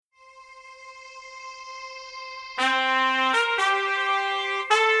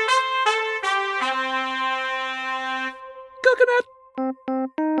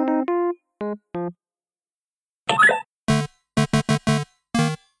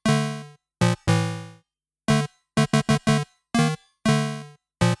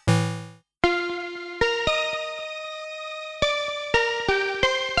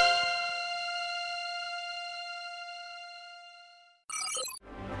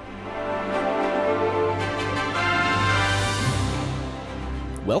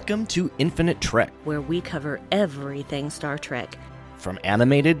Welcome to Infinite Trek, where we cover everything Star Trek. from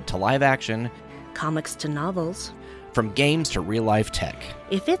animated to live action, Comics to novels. from games to real-life tech.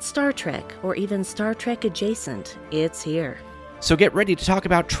 If it's Star Trek, or even Star Trek adjacent, it's here. So get ready to talk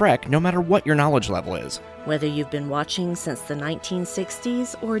about Trek no matter what your knowledge level is. Whether you've been watching since the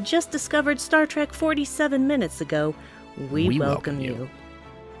 1960s or just discovered Star Trek 47 minutes ago, we welcome you.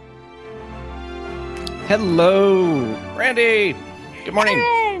 Hello, Randy. Good morning.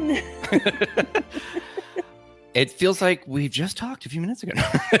 Aaron! It feels like we just talked a few minutes ago.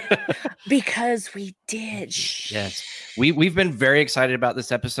 Because we did. Yes, we've been very excited about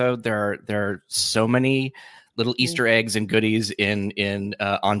this episode. There are so many little Easter eggs and goodies in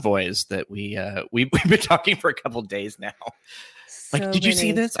Envoys that we've been talking for a couple days now. Like, did you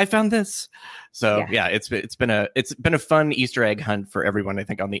see this? I found this. So yeah, it's been a fun Easter egg hunt for everyone, I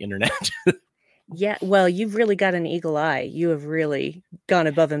think, on the internet. Yeah, well, you've really got an eagle eye. You have really gone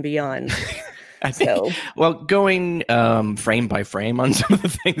above and beyond. I think, well, going frame by frame on some of the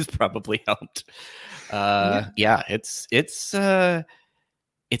things probably helped. Yeah, it's kind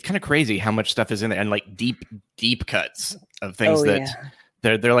of crazy how much stuff is in there, and like deep cuts of things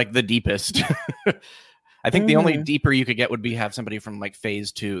they're like the deepest. I think the only deeper you could get would be have somebody from like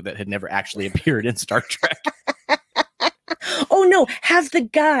Phase 2 that had never actually appeared in Star Trek. Oh no, have the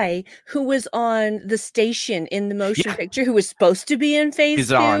guy who was on the station in the motion picture who was supposed to be in Phase 2.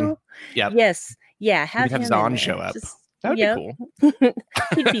 Zahn. Yep. Yes. Yeah, have Zahn show up. That would be cool.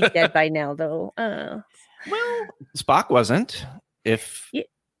 He'd be dead by now, though. Well, Spock wasn't. Oh,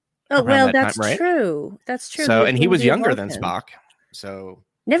 well, that's time, right? true. That's true. So, and he was younger than Spock. So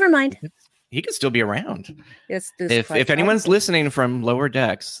never mind. He could still be around. Yes. If anyone's listening from Lower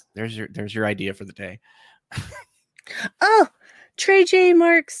Decks, there's your idea for the day. Oh, Trey J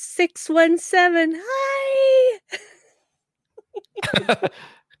Mark 617. Hi.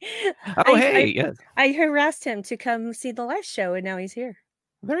 Yes. I harassed him to come see the live show, and now he's here.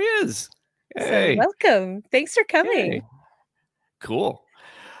 There he is. Hey. So welcome. Thanks for coming. Hey. Cool.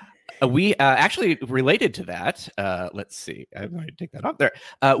 We actually related to that. Let's see. I'm going to take that off there.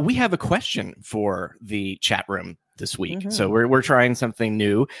 We have a question for the chat room this week. Mm-hmm. So we're trying something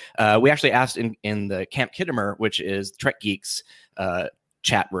new. We actually asked in the Camp Kittimer, which is Trek Geeks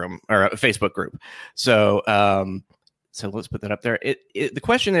chat room or a Facebook group. So let's put that up there. The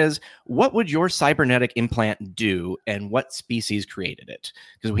question is, what would your cybernetic implant do, and what species created it?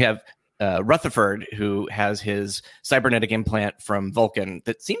 Because we have Rutherford, who has his cybernetic implant from Vulcan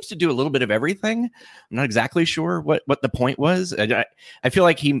that seems to do a little bit of everything. I'm not exactly sure what the point was. I feel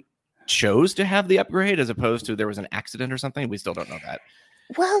like he chose to have the upgrade as opposed to there was an accident or something. We still don't know that.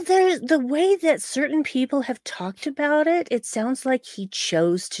 Well, the way that certain people have talked about it, it sounds like he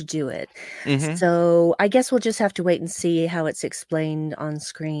chose to do it. Mm-hmm. So I guess we'll just have to wait and see how it's explained on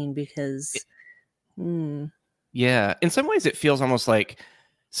screen because... Yeah, in some ways it feels almost like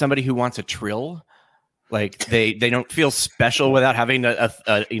somebody who wants a trill. Like they don't feel special without having a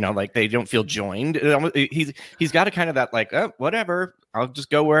like they don't feel joined. He's got a kind of that like, oh, whatever, I'll just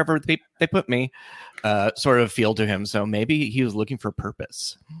go wherever they put me sort of feel to him. So maybe he was looking for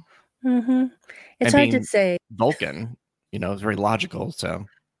purpose. Mm-hmm. It's hard to say. Vulcan, is very logical. So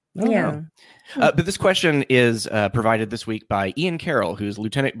but this question is provided this week by Ian Carroll, who's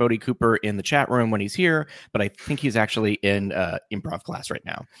Lieutenant Bodie Cooper in the chat room when he's here, but I think he's actually in improv class right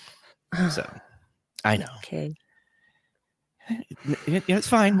now. So. I know. Okay. It's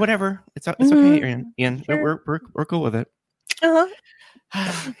fine. Whatever. It's okay, Ian. Sure. We're cool with it. So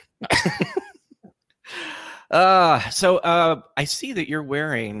I see that you're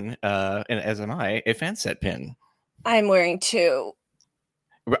wearing, and as am I, a Fanset pin. I'm wearing two.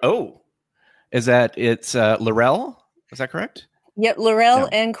 Oh, it's Laurel? Is that correct? Yep, Laurel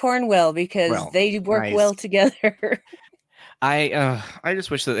and Cornwell, because they work well together. I just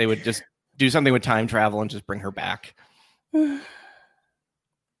wish that they would just do something with time travel and just bring her back. Like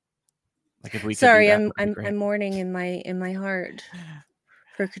if we Sorry, I'm mourning in my heart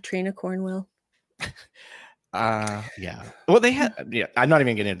for Katrina Cornwell. Yeah. Well, they had. Yeah, I'm not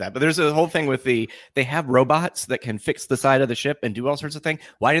even getting into that. But there's a whole thing with they have robots that can fix the side of the ship and do all sorts of things.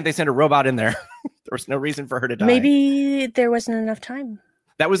 Why didn't they send a robot in there? There was no reason for her to die. Maybe there wasn't enough time.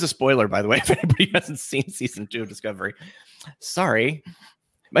 That was a spoiler, by the way, if anybody hasn't seen season 2 of Discovery. Sorry.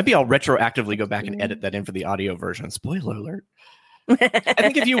 Maybe I'll retroactively go back and edit that in for the audio version. Spoiler alert. I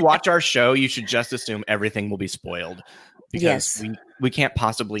think if you watch our show, you should just assume everything will be spoiled. Because we can't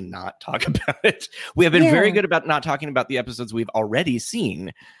possibly not talk about it. We have been very good about not talking about the episodes we've already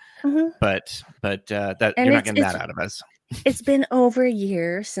seen. Mm-hmm. But that you're not getting that out of us. It's been over a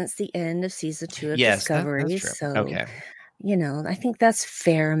year since the end of season 2 of Discovery. That's true. So okay. I think that's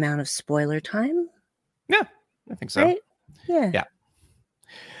fair amount of spoiler time. Yeah, I think so. Right? Yeah.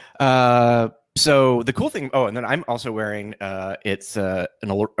 So the cool thing, and then I'm also wearing, it's an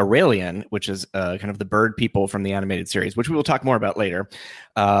Aurelian, which is kind of the bird people from the animated series, which we will talk more about later.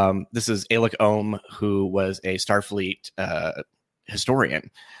 This is Alec Ohm, who was a Starfleet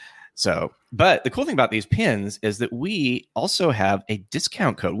historian. So, but the cool thing about these pins is that we also have a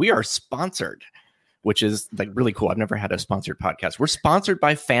discount code. We are sponsored, which is like really cool. I've never had a sponsored podcast. We're sponsored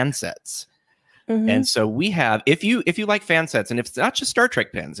by Fansets. Mm-hmm. And so we have, if you like Fansets, and if it's not just Star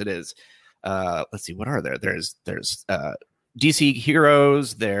Trek pins, it is, let's see, what are there? There's DC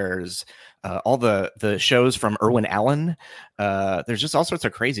Heroes. There's all the shows from Irwin Allen. There's just all sorts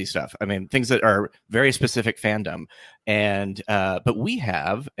of crazy stuff. I mean, things that are very specific fandom. And but we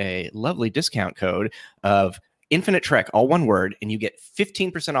have a lovely discount code of Infinite Trek, all one word, and you get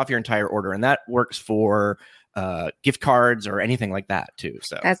 15% off your entire order. And that works for gift cards or anything like that too.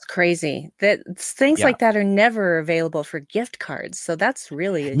 So that's crazy. Things like that are never available for gift cards. So that's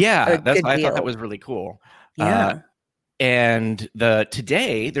really I thought that was really cool. Yeah. And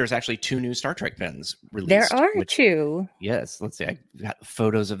today there's actually 2 new Star Trek pins released. There are 2. Yes, let's see. I got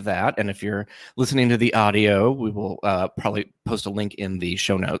photos of that, and if you're listening to the audio, we will probably post a link in the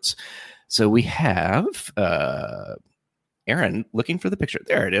show notes. So we have Aaron looking for the picture.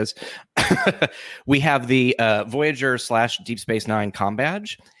 There it is. We have the Voyager / Deep Space Nine comm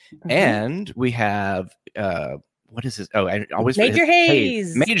badge, and we have what is this? Oh, I always Major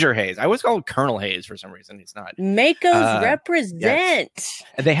Hayes. Major Hayes. I always call him Colonel Hayes for some reason. He's not. Mako's represent. Yes.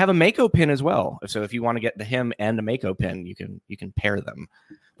 They have a Mako pin as well. So if you want to get him and a Mako pin, you can pair them.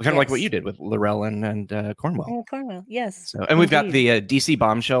 Kind of like what you did with Laurel and Cornwell. And Cornwell, yes. So, and we've got the DC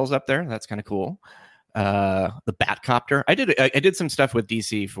bombshells up there. That's kind of cool. The Batcopter. I did some stuff with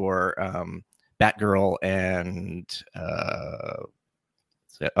DC for Batgirl and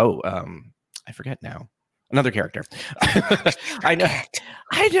I forget now. Another character. I know.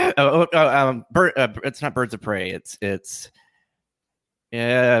 It's not Birds of Prey. It's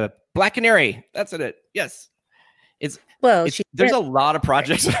Black Canary. That's it. Yes. There's a lot of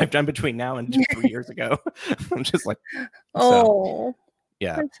projects that I've done between now and 3 years ago. I'm just like,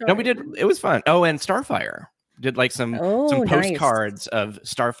 yeah. No, we did. It was fun. Oh, and Starfire did like some postcards of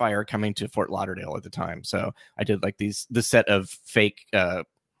Starfire coming to Fort Lauderdale at the time. So I did like the set of fake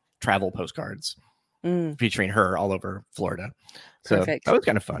travel postcards featuring her all over Florida. So Perfect. That was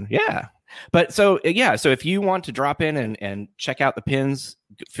kind of fun. Yeah. But so if you want to drop in and check out the pins,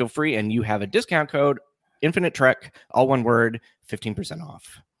 feel free, and you have a discount code, Infinite Trek, all one word, 15%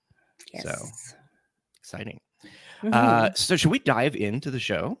 off. Yes. So exciting. So should we dive into the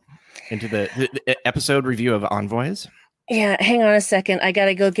show, into the episode review of Envoys? Yeah, hang on a second. I got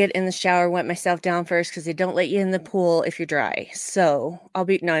to go get in the shower, wet myself down first because they don't let you in the pool if you're dry. So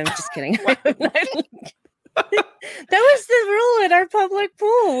no, I'm just kidding. That was the rule at our public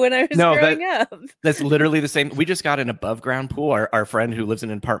pool when I was growing up. That's literally the same. We just got an above ground pool. Our friend who lives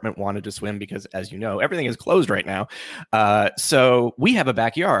in an apartment wanted to swim because, as you know, everything is closed right now. So we have a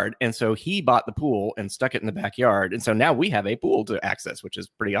backyard. And so he bought the pool and stuck it in the backyard. And so now we have a pool to access, which is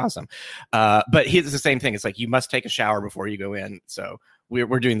pretty awesome. But it's the same thing. It's like you must take a shower before you go in. So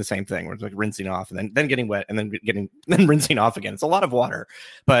we're doing the same thing. We're like rinsing off and then getting wet and then rinsing off again. It's a lot of water,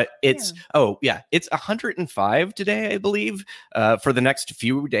 but it's 105 today, I believe, for the next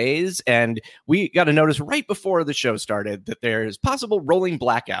few days. And we got a notice right before the show started that there's possible rolling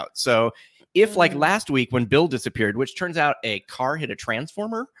blackout. So if like last week when Bill disappeared, which turns out a car hit a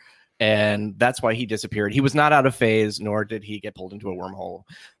transformer, and that's why he disappeared. He was not out of phase, nor did he get pulled into a wormhole.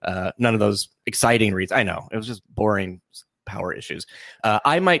 None of those exciting reads. I know it was just boring power issues.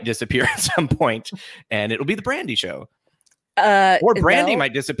 I might disappear at some point, and it'll be the Brandy show. Or Brandy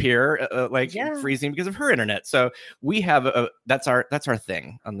might disappear, freezing because of her internet. So we have that's our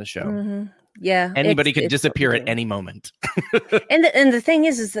thing on the show. Mm-hmm. Yeah, anybody could disappear at any moment. and the thing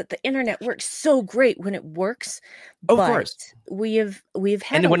is that the internet works so great when it works. Of course, we've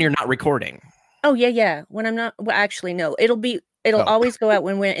had. And when you're not recording. Oh yeah. When I'm not, well, actually no. It'll always go out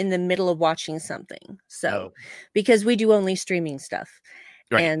when we're in the middle of watching something. So, because we do only streaming stuff,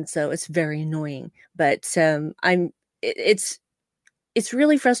 right. And so it's very annoying. But it's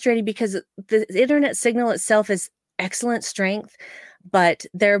really frustrating because the internet signal itself is excellent strength, but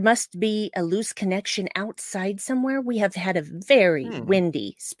there must be a loose connection outside somewhere. We have had a very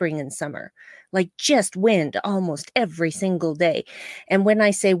windy spring and summer, like just wind almost every single day. And when I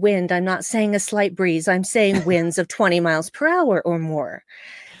say wind, I'm not saying a slight breeze. I'm saying winds of 20 miles per hour or more.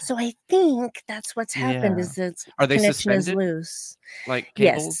 So I think that's what's happened is that are they connection suspended? Is loose. Like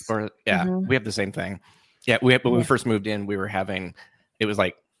cables? Yes. Or we have the same thing. Yeah, when we first moved in, it was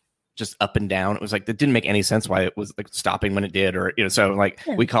like just up and down. It was like, it didn't make any sense why it was like stopping when it did, or, so like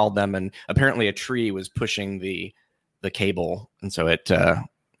we called them, and apparently a tree was pushing the cable. And so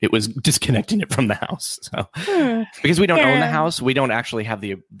it was disconnecting it from the house. So because we don't own the house, we don't actually have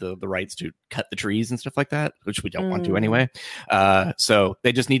the rights to cut the trees and stuff like that, which we don't want to anyway. So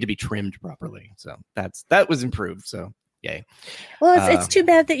they just need to be trimmed properly. So that was improved. So yay. Well, it's too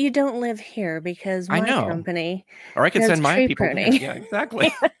bad that you don't live here, because my company, or I could send my people pruning. Yeah,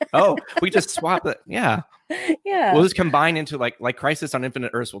 exactly. Oh, we just swap it. Yeah. Yeah. We'll just combine into like Crisis on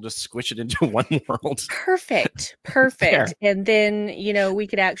Infinite Earths. We'll just squish it into one world. Perfect. And then, we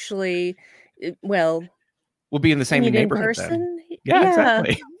could actually, we'll be in the same neighborhood in person. Yeah,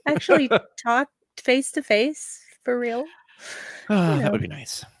 exactly. Actually talk face to face for real. That would be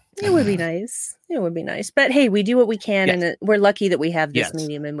nice. It would be nice. It would be nice. But hey, we do what we can, and we're lucky that we have this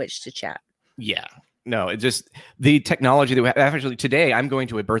medium in which to chat. Yeah. No, it just the technology that we have. Actually, today I'm going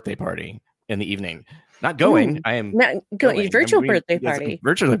to a birthday party in the evening. Not going. I am not going. Virtual birthday party.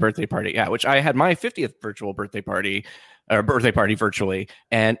 Virtual birthday party. Yeah, which I had my 50th virtual birthday party, or birthday party virtually,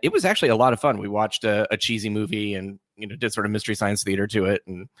 and it was actually a lot of fun. We watched a cheesy movie and did sort of mystery science theater to it,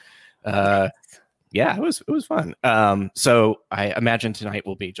 and yeah, it was fun. So I imagine tonight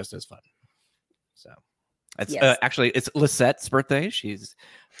will be just as fun. So it's actually it's Lisette's birthday. She's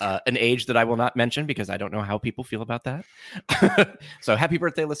an age that I will not mention because I don't know how people feel about that. So happy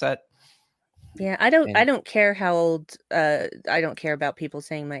birthday, Lisette. Yeah, I don't care how old. I don't care about people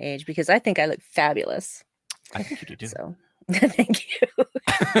saying my age, because I think I look fabulous. I think you do too. So thank you.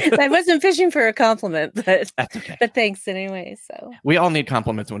 I wasn't fishing for a compliment, but that's okay. But thanks anyway. So we all need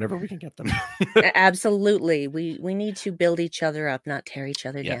compliments whenever we can get them. Absolutely, we need to build each other up, not tear each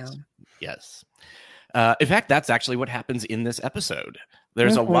other down. Yes. In fact, that's actually what happens in this episode.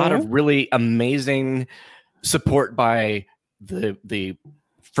 There's a lot of really amazing support by the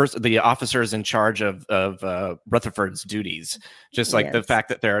officers in charge of Rutherford's duties. Just like the fact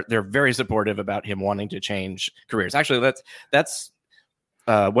that they're very supportive about him wanting to change careers. Actually, that's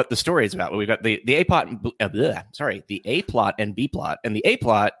what the story is about. We've got the A plot, the A plot and B plot, and the A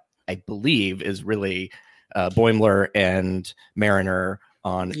plot, I believe, is really Boimler and Mariner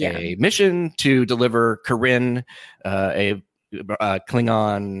on a mission to deliver Corinne, a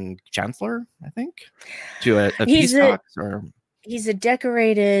Klingon chancellor, I think, to a peace talks. He's a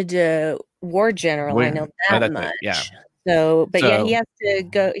decorated war general. I know that much. Yeah. So he has to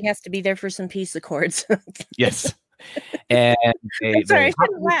go. He has to be there for some peace accords. Yes. And I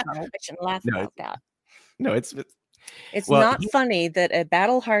shouldn't laugh. I shouldn't laugh about that. No, it's not funny that a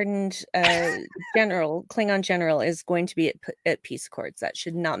battle-hardened Klingon general is going to be at peace accords. That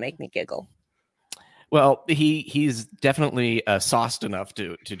should not make me giggle. Well, he's definitely sauced enough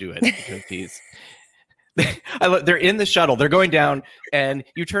to do it, because he's. They're in the shuttle. They're going down, and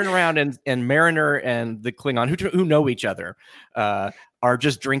you turn around, and Mariner and the Klingon, who know each other, are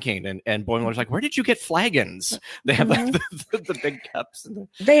just drinking. And Boimler's like, "Where did you get flagons?" They have like the big cups.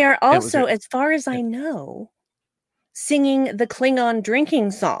 They are also, as far as I know, singing the Klingon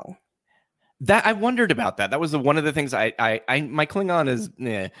drinking song. That I wondered about that. That was one of the things I my Klingon is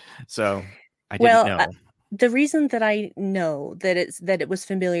so I didn't know. The reason that I know that it was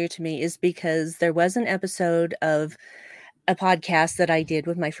familiar to me is because there was an episode of a podcast that I did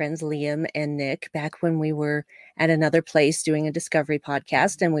with my friends Liam and Nick back when we were at another place doing a Discovery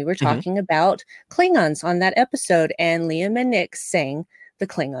podcast, and we were talking about Klingons on that episode, and Liam and Nick sang the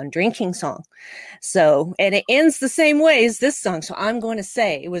Klingon drinking song. So, and it ends the same way as this song. So I'm going to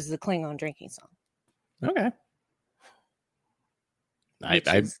say it was the Klingon drinking song. Okay.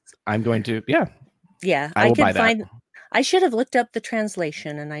 I'm going to, Yeah, I can find. I should have looked up the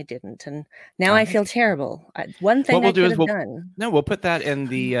translation, and I didn't, and now I feel terrible. One thing I could have done. No, we'll put that in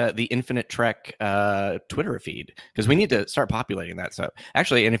the Infinite Trek Twitter feed, because we need to start populating that. So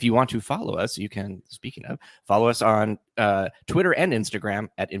actually, and if you want to follow us, you can. Speaking of, follow us on Twitter and Instagram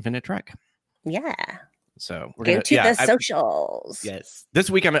at Infinite Trek. Yeah. So we're go to the socials. Yes,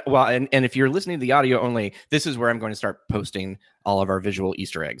 this week and if you're listening to the audio only, this is where I'm going to start posting all of our visual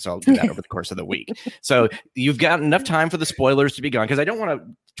Easter eggs. So I'll do that over the course of the week. So you've got enough time for the spoilers to be gone, because I don't want to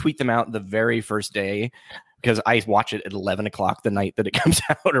tweet them out the very first day, because I watch it at 11 o'clock the night that it comes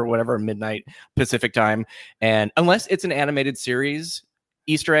out, or whatever, midnight Pacific time. And unless it's an animated series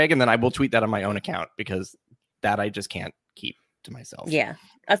Easter egg, and then I will tweet that on my own account, because that I just can't keep to myself. Yeah,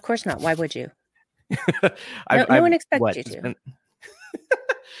 of course not. Why would you? No one expects you to.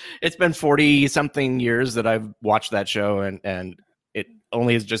 It's been 40 something years that I've watched that show, and it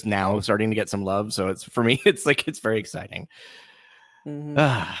only is just now starting to get some love. So it's, for me, it's like, it's very exciting.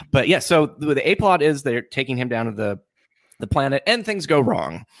 But yeah, so the A plot is they're taking him down to the planet, and things go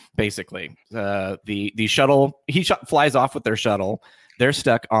wrong. Basically, the shuttle flies off with their shuttle. They're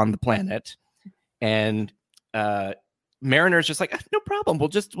stuck on the planet, and Mariner's just like, no problem. We'll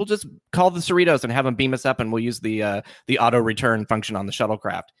just call the Cerritos and have them beam us up, and we'll use the auto return function on the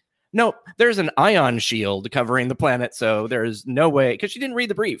shuttlecraft. No, there's an ion shield covering the planet, so there's no way, because she didn't read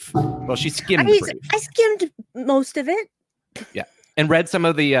the brief. Well, she skimmed the brief. I skimmed most of it. Yeah, and read some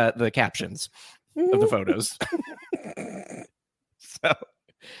of the captions of the photos. So,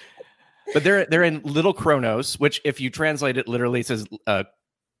 but they're in Little Kronos, which if you translate it literally says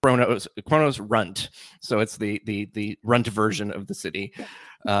Kronos Runt. So it's the Runt version of the city.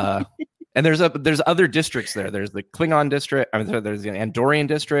 And there's other districts there. There's the Klingon district. There's the Andorian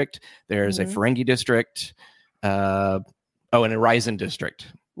district. There's a Ferengi district. And a Ryzen district.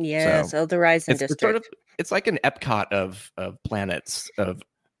 Yes, the Ryzen district. It's like an Epcot of planets.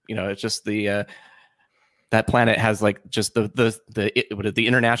 It's just that planet has like just the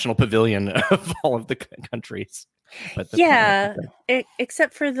international pavilion of all of the countries. But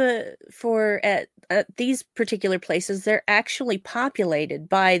except for at these particular places, they're actually populated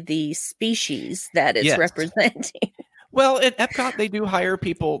by the species that it's representing. Well, at Epcot, they do hire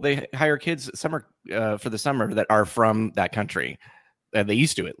people. They hire kids for the summer that are from that country. They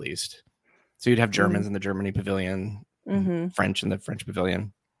used to, at least. So you'd have Germans in the Germany pavilion, French in the French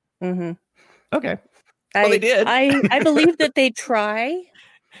pavilion. Okay. Well, they did. I believe that they try.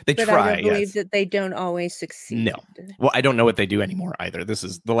 They but try. I don't believe that they don't always succeed. No. Well, I don't know what they do anymore either. This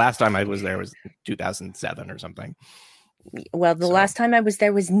is the last time I was there was 2007 or something. Well, the last time I was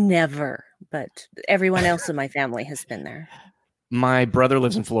there was never, but everyone else in my family has been there. My brother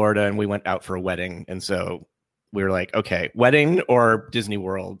lives in Florida, and we went out for a wedding, and so we were like, okay, wedding or Disney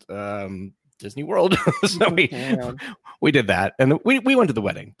World? Disney World. So we did that, and we went to the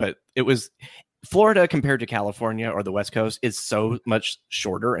wedding, but it was Florida compared to California or the West Coast is so much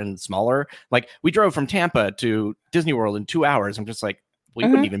shorter and smaller. Like we drove from Tampa to Disney World in 2 hours. I'm just like, we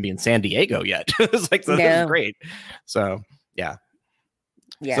wouldn't even be in San Diego yet. It's like, this is great. So yeah.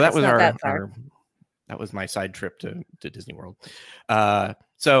 So that was that was my side trip to Disney World.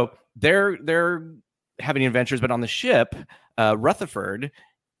 So they're having adventures, but on the ship, Rutherford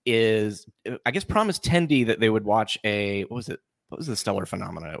is, I guess, promised Tendi that they would watch what was the stellar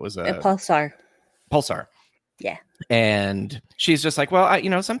phenomena? It was a pulsar. Yeah. And she's just like,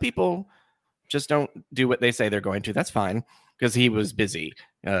 well, some people just don't do what they say they're going to. That's fine. Because he was busy.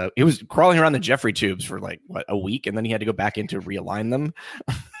 He was crawling around the Jeffrey tubes for a week, and then he had to go back in to realign them.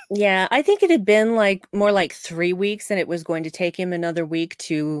 Yeah, I think it had been more like 3 weeks, and it was going to take him another week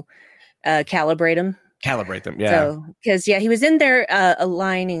to calibrate them. Yeah. So, because he was in there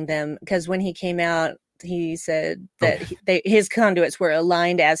aligning them. Because when he came out, he said that his conduits were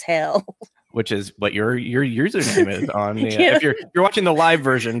aligned as hell. Which is what your username is on the. If you're watching the live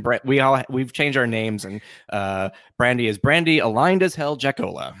version, we've changed our names, and Brandy is Brandy aligned as hell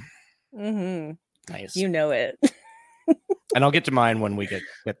Jekola. Nice, you know it. And I'll get to mine when we get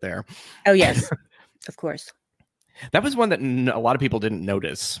there. Oh yes, of course. That was one that a lot of people didn't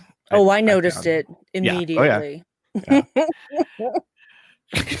notice. I noticed it immediately. Yeah.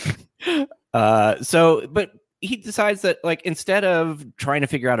 But he decides that instead of trying to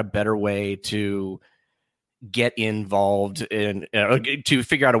figure out a better way to get involved in to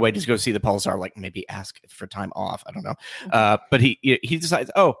figure out a way to go see the pulsar, maybe ask for time off. I don't know. But he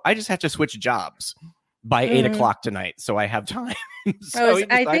decides, I just have to switch jobs by 8:00 tonight. So I have time. I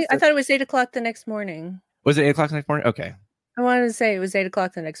thought it was 8:00 the next morning. Was it 8:00 the next morning? Okay. I wanted to say it was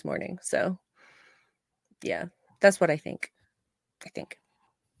 8:00 the next morning. So yeah, that's what I think.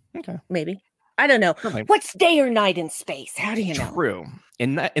 Okay. Maybe. I don't know. What's day or night in space? How do you know? True.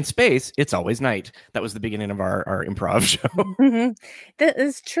 In space, it's always night. That was the beginning of our improv show. That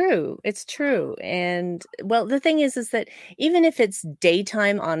is true. It's true. And the thing is that even if it's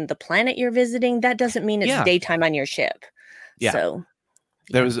daytime on the planet you're visiting, that doesn't mean it's daytime on your ship. Yeah. So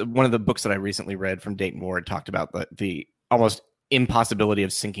there was one of the books that I recently read from Dayton Ward talked about the almost impossibility of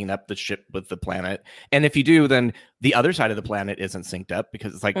syncing up the ship with the planet, and if you do, then the other side of the planet isn't synced up,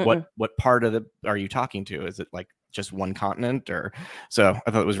 because it's what part of are you talking to? Is it just one continent? Or so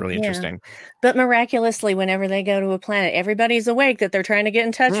I thought it was really interesting. But miraculously, whenever they go to a planet, everybody's awake that they're trying to get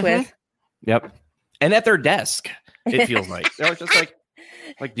in touch with. Yep. And at their desk, it feels like they're just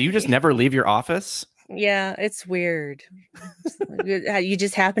like do you just never leave your office? Yeah, it's weird. You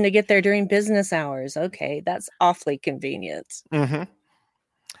just happen to get there during business hours. Okay, that's awfully convenient.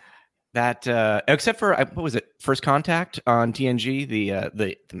 That except for what was it? First Contact on TNG,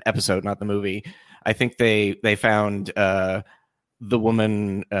 the episode, not the movie. I think they found the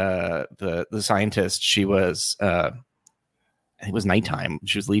woman, the scientist, she was it was nighttime.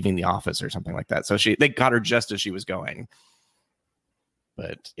 She was leaving the office or something like that. So they got her just as she was going.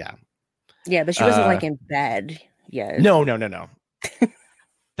 But yeah. Yeah, but she wasn't like in bed yet. No.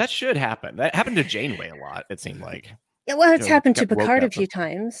 That should happen. That happened to Janeway a lot, it seemed like. Yeah, well, it's happened to Picard a few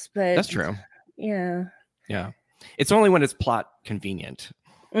times, but that's true. Yeah. Yeah. It's only when it's plot convenient.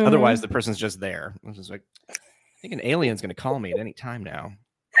 Mm-hmm. Otherwise, the person's just there. I'm just like, I think an alien's going to call me at any time now.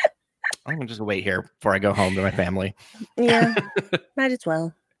 I'm going to just wait here before I go home to my family. Yeah, might as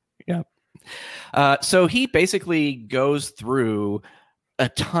well. Yeah. So he basically goes through a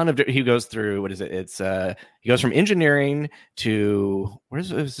ton of. He goes through, what is it? It's he goes from engineering to where's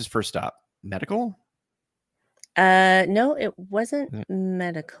his first stop? Medical? No, it wasn't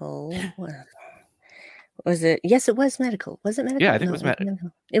medical. Was it? Yes, it was medical. Was it medical? Yeah, I think it was medical.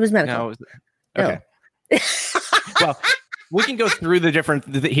 It was medical. No, okay. No. Well, we can go through the different.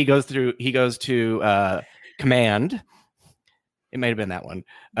 He goes to command. It might have been that one.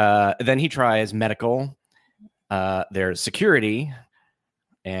 Then he tries medical. There's security,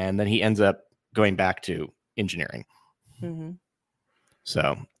 and then he ends up going back to engineering. Mm-hmm.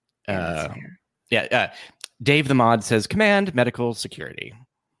 So, Dave the Mod says command, medical, security.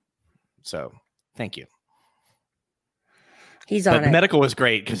 So, thank you. He's on it. The medical was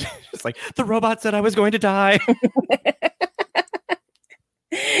great because it's like the robot said I was going to die.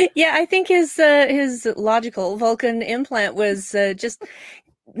 Yeah, I think his logical Vulcan implant was just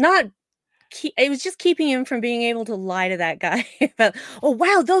not. It was just keeping him from being able to lie to that guy about, oh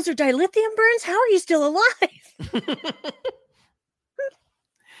wow, those are dilithium burns. How are you still alive?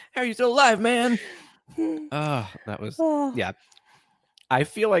 How are you still alive, man? Oh, that was yeah. I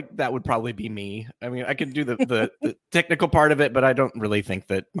feel like that would probably be me. I mean, I could do the technical part of it, but I don't really think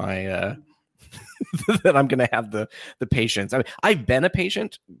that my that I'm going to have the patience. I mean, I've been a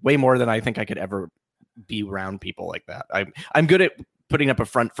patient way more than I think I could ever be around people like that. I'm good at putting up a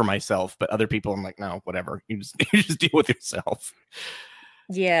front for myself, but other people, I'm like, no, whatever. You just deal with yourself.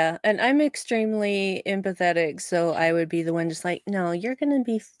 Yeah, and I'm extremely empathetic, so I would be the one just like, no, you're going to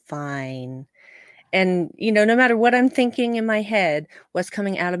be fine. And, no matter what I'm thinking in my head, what's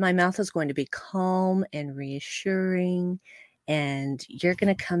coming out of my mouth is going to be calm and reassuring. And you're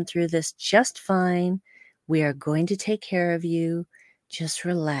going to come through this just fine. We are going to take care of you. Just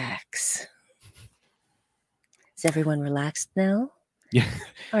relax. Is everyone relaxed now? Yeah.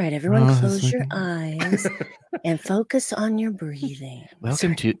 All right, everyone close your eyes and focus on your breathing.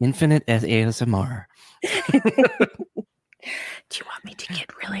 Welcome to Infinite ASMR. Do you want me to get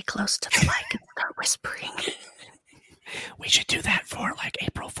really close to the mic and start whispering? We should do that for like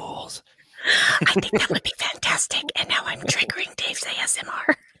April Fools. I think that would be fantastic. And now I'm triggering Dave's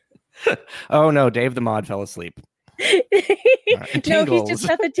ASMR. Oh no, Dave the Mod fell asleep. No, he's just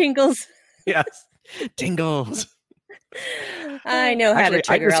got the tingles. Yes, tingles. I know how to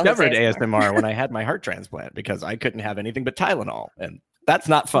trigger. I discovered ASMR when I had my heart transplant because I couldn't have anything but Tylenol, and that's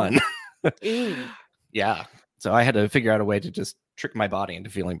not fun. Yeah. So I had to figure out a way to just trick my body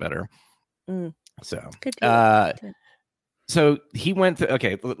into feeling better. So, so he went through,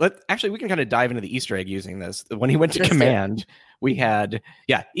 okay, we can kind of dive into the Easter egg using this. When he went to command, we had,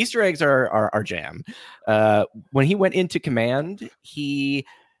 Easter eggs are our jam. When he went into command,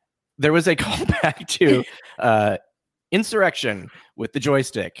 there was a callback to insurrection with the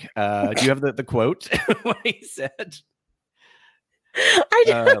joystick. Do you have the quote? What he said? I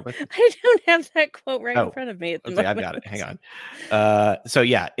don't have that quote right in front of me at the moment. I've got it. Hang on. So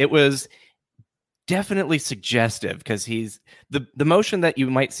it was definitely suggestive because he's the motion that you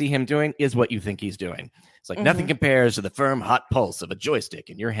might see him doing is what you think he's doing. It's like nothing compares to the firm, hot pulse of a joystick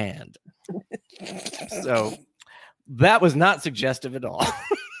in your hand. So that was not suggestive at all.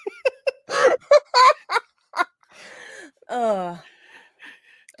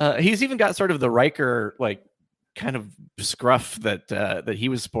 He's even got sort of the Riker kind of scruff that he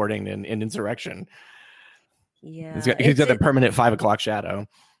was sporting in Insurrection. Yeah, he's got the permanent 5 o'clock shadow.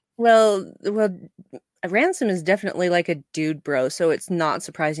 Well, Ransom is definitely like a dude bro, so it's not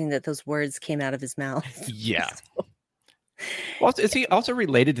surprising that those words came out of his mouth. Yeah. Well, is he also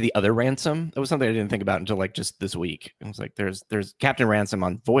related to the other Ransom? That was something I didn't think about until just this week. It was like there's Captain Ransom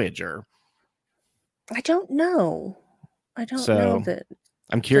on Voyager. I don't know. I don't know that.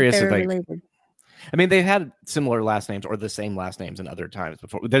 I'm curious if related. I mean, they had similar last names or the same last names in other times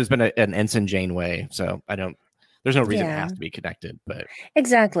before. There's been an Ensign Janeway, so there's no reason it has to be connected. But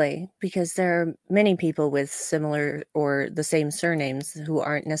exactly, because there are many people with similar or the same surnames who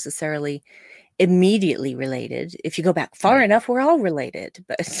aren't necessarily immediately related. If you go back far enough, we're all related.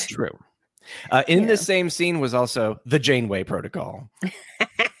 But true. In this same scene was also the Janeway Protocol.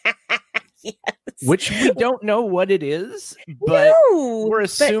 Yes. Which we don't know what it is, but we're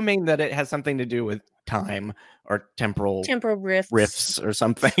assuming that it has something to do with time or temporal rifts or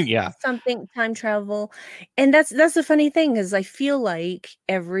something. Yeah. Something, time travel. And that's the funny thing, is I feel like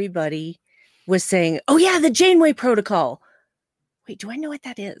everybody was saying, oh yeah, the Janeway Protocol. Wait, do I know what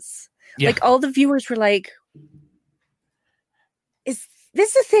that is? Yeah. Like all the viewers were like, is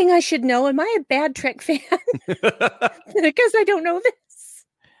this a thing I should know? Am I a bad Trek fan? Because I don't know this.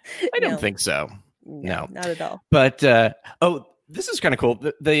 I don't think so. No, not at all. But this is kind of cool.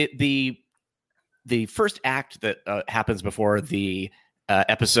 The first act that happens before the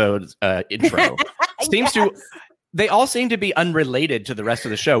episode intro seems to. They all seem to be unrelated to the rest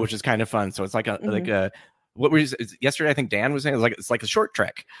of the show, which is kind of fun. So it's like what was yesterday? I think Dan was saying it's like a short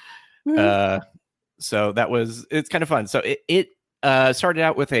trek. Mm-hmm. So it's kind of fun. So it started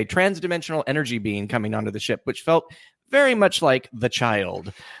out with a transdimensional energy being coming onto the ship, which felt very much like The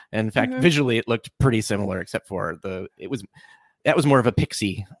Child. And in fact, visually it looked pretty similar, except for that was more of a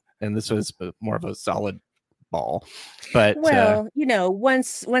pixie, and this was more of a solid ball. But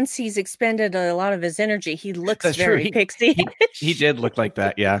once he's expended a lot of his energy, he looks very pixie. He did look like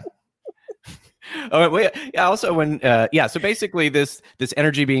that, yeah. Oh wait, yeah. Also, when so basically this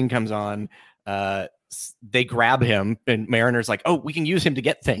energy being comes on, they grab him, and Mariner's like, "Oh, we can use him to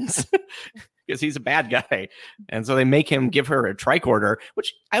get things." Because he's a bad guy, and so they make him give her a tricorder,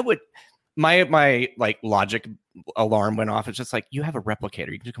 which my like logic alarm went off. It's just like, you have a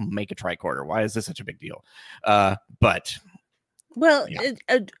replicator, you can just make a tricorder. Why is this such a big deal? But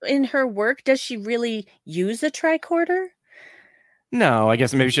in her work, does she really use a tricorder? No, I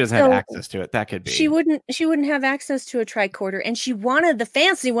guess maybe she doesn't have access to it. That could be. She wouldn't have access to a tricorder, and she wanted the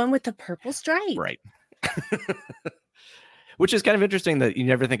fancy one with the purple stripe. Right. Which is kind of interesting that you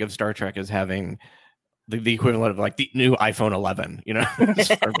never think of Star Trek as having the equivalent of like the new iPhone 11, you know?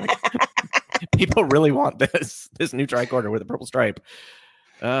 People really want this new tricorder with a purple stripe.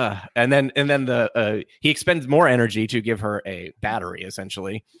 And then he expends more energy to give her a battery,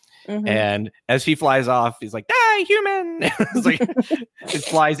 essentially. Mm-hmm. And as he flies off, he's like, "Die, human!" It's like it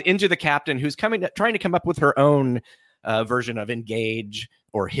flies into the captain, who's trying to come up with her own version of engage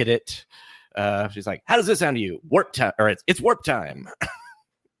or hit it. She's like, "How does this sound to you? Warp time, or it's warp time,"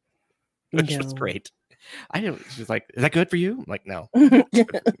 which was great. She's like, "Is that good for you?" I'm like, "No,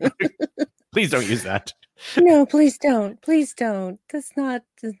 please don't use that." No, please don't. Please don't. That's not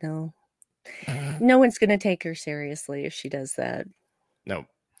no. No one's gonna take her seriously if she does that. No.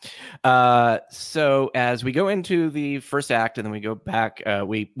 So as we go into the first act and then we go back,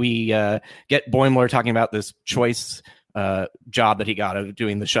 we get Boimler talking about this choice job that he got of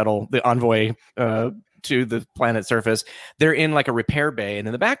doing the shuttle, the envoy to the planet's surface. They're in like a repair bay, and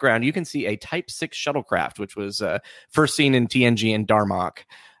in the background you can see a Type 6 shuttlecraft, which was first seen in TNG and Darmok,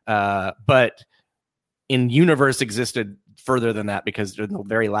 but in universe existed further than that, because in the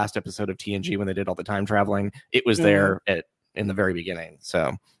very last episode of TNG, when they did all the time traveling, it was there in the very beginning.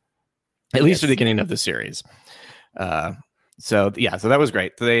 So at least the beginning of the series. So that was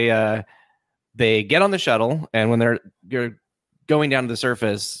great. They get on the shuttle, and when you're going down to the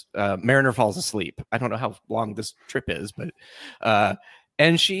surface, Mariner falls asleep. I don't know how long this trip is, but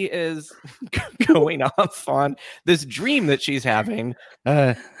and she is going off on this dream that she's having.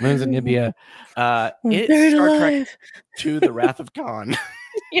 Moons of Nibia. It's Star Trek to the Wrath of Khan.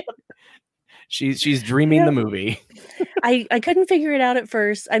 Yep. She's dreaming the movie. I couldn't figure it out at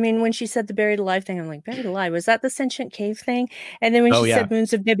first. I mean, when she said the buried alive thing, I'm like, buried alive? Was that the sentient cave thing? And then when she said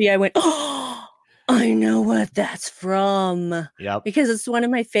Moons of Nibia, I went, oh, I know what that's from. Yep. Because it's one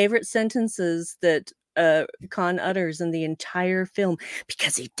of my favorite sentences that Khan utters in the entire film.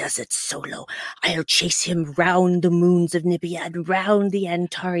 Because he does it solo. I'll chase him round the moons of Nibia and round the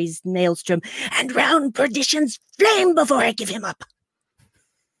Antares maelstrom and round perdition's flame before I give him up.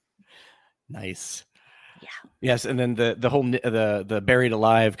 Nice. Yeah. Yes, and then the whole the buried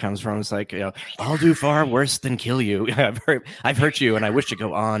alive comes from, it's like, I'll do far worse than kill you. I've hurt you, and I wish to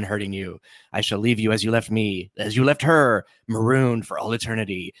go on hurting you. I shall leave you as you left me, as you left her, marooned for all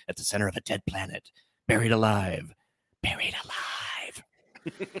eternity at the center of a dead planet, buried alive, buried alive.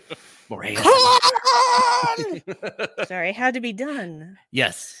 Sorry, it had to be done.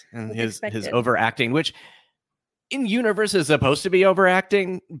 Yes, and his overacting, which in universe is supposed to be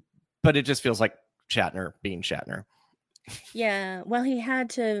overacting, but it just feels like Shatner being Shatner. Yeah, well, he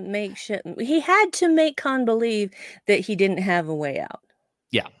had to make Khan believe that he didn't have a way out.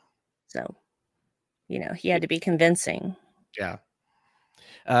 Yeah. So, he had to be convincing. Yeah.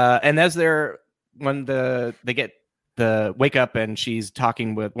 And as they get the wake up and she's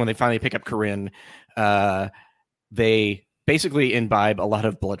talking with, when they finally pick up Corinne, they basically imbibe a lot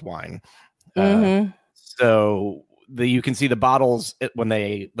of blood wine. So you can see the bottles when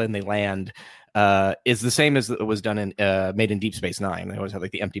they land is the same as it was done in made in Deep Space Nine. They always have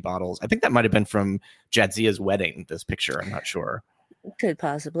like the empty bottles. I think that might have been from Jadzia's wedding. This picture, I'm not sure. Could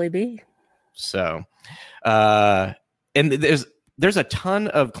possibly be. So, and there's a ton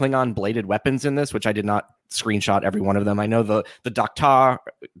of Klingon bladed weapons in this, which I did not screenshot every one of them. I know the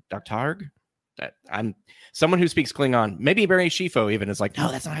Doctarg. I'm someone who speaks Klingon. Maybe Mary Shifo even is like,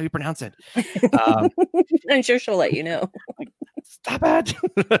 no, that's not how you pronounce it. I'm sure she'll let you know. Stop it.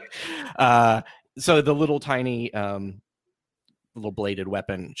 So the little tiny little bladed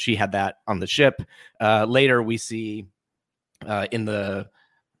weapon, she had that on the ship. Later we see in the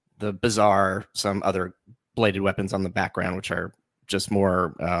bazaar some other bladed weapons on the background, which are just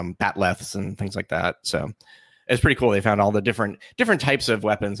more batleths and things like that. So it's pretty cool. They found all the different types of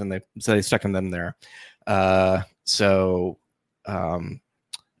weapons and they stuck them there. But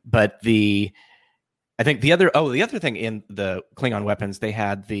I think the other thing in the Klingon weapons, they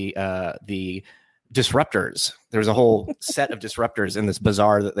had the disruptors. There's a whole set of disruptors in this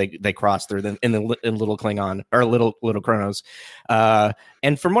bazaar that they crossed through in little Klingon or little Kronos.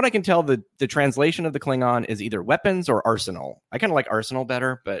 And from what I can tell, the translation of the Klingon is either weapons or arsenal. I kind of like arsenal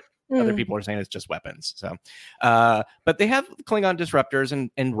better, but other people are saying it's just weapons. So, but they have Klingon disruptors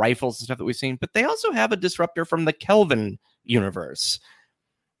and rifles and stuff that we've seen, but they also have a disruptor from the Kelvin universe.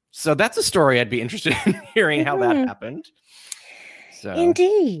 So that's a story I'd be interested in hearing how that happened. So,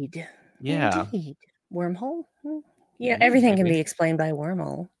 Indeed. Yeah. Indeed. Wormhole? Yeah, everything can be explained by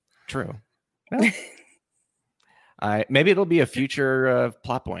wormhole. True. Well, maybe it'll be a future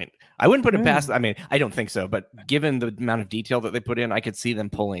plot point. I wouldn't put it past. I mean, I don't think so, but given the amount of detail that they put in, I could see them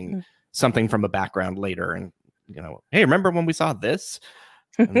pulling something from a background later and, hey, remember when we saw this?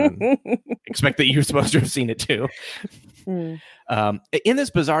 And then expect that you're supposed to have seen it too. In this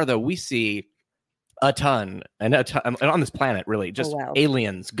bazaar, though, we see a ton on this planet, really, just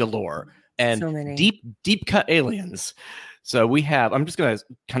aliens galore and so deep cut aliens. So we have, I'm just going to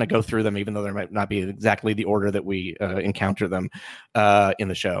kind of go through them, even though there might not be exactly the order that we encounter them in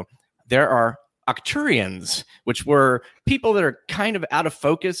the show. There are Octurians, which were people that are kind of out of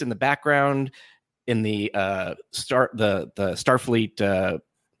focus in the background in the Starfleet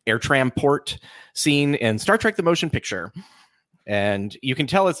air tram port scene in Star Trek: The Motion Picture. And you can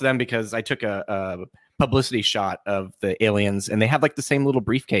tell it's them because I took a publicity shot of the aliens and they have like the same little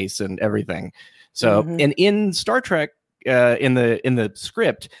briefcase and everything. So, and in Star Trek, in the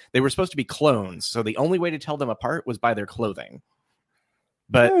script, they were supposed to be clones. So the only way to tell them apart was by their clothing.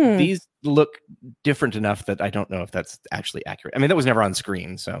 But these look different enough that I don't know if that's actually accurate. I mean, that was never on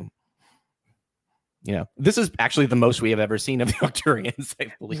screen. So, this is actually the most we have ever seen of the Octurians,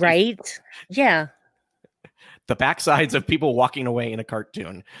 I believe. Right? Yeah. The backsides of people walking away in a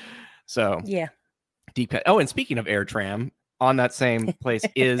cartoon. So, yeah. Deep cut. Oh, and speaking of air tram, on that same place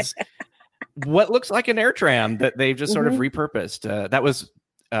is what looks like an air tram that they've just sort of repurposed. That was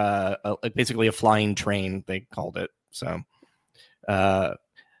basically a flying train, they called it. So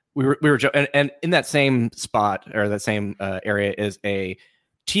we were and in that same spot or that same area is a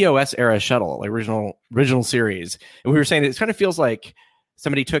TOS era shuttle, original series. And we were saying it kind of feels like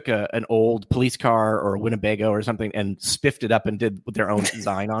somebody took an old police car or a Winnebago or something and spiffed it up and did their own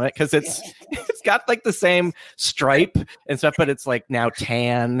design on it, because it's got like the same stripe and stuff, but it's like now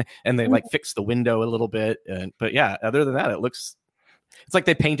tan and they like fixed the window a little bit. But yeah, other than that, it's like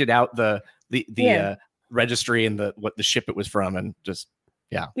they painted out the registry and what the ship it was from, and just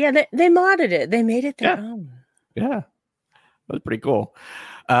they modded it. They made it their own. Yeah, that was pretty cool.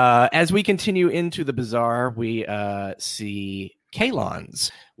 As we continue into the bazaar, we see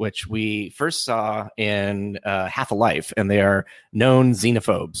Kaylons, which we first saw in Half a Life, and they are known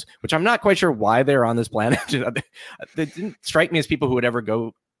xenophobes, which I'm not quite sure why they're on this planet. They didn't strike me as people who would ever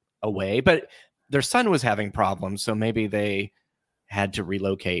go away, but their son was having problems, so maybe they had to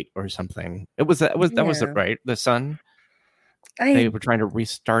relocate or something. That was it, right? The son? They were trying to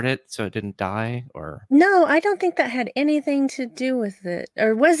restart it so it didn't die, or no, I don't think that had anything to do with it.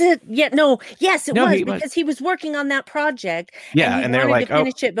 Or was it? Yes, it was, because he was working on that project. Yeah, and they're like, to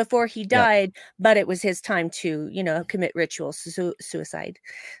finish it before he died, but it was his time to, commit ritual suicide.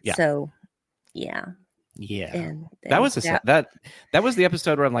 Yeah. So, yeah. And that was that was the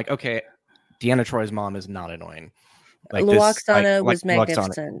episode where I'm like, okay, Deanna Troy's mom is not annoying. Like Lwaxana was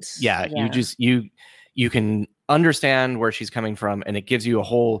magnificent. Yeah, you can understand where she's coming from, and it gives you a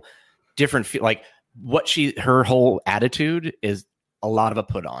whole different feel. Like her whole attitude is a lot of a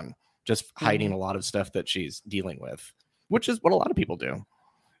put on. just hiding a lot of stuff that she's dealing with, which is what a lot of people do.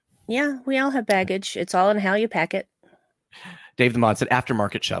 Yeah, we all have baggage. It's all in how you pack it. Dave the Mod said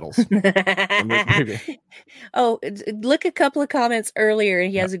aftermarket shuttles. Oh, look a couple of comments earlier.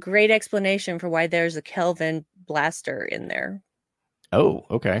 He has a great explanation for why there's a Kelvin blaster in there. Oh,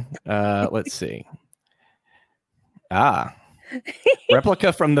 okay. Let's see.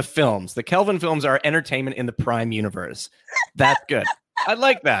 Replica from the films. The Kelvin films are entertainment in the Prime universe. That's good. I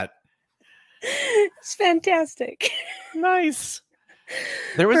like that. It's fantastic. Nice.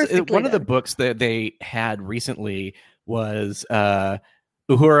 There was one of the books that they had recently was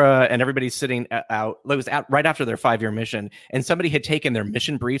Uhura and everybody's sitting out. It was out right after their 5-year mission, and somebody had taken their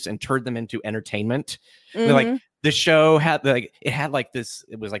mission briefs and turned them into entertainment. Mm-hmm. Like the show had this.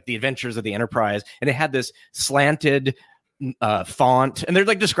 It was like the Adventures of the Enterprise, and it had this slanted font, and they're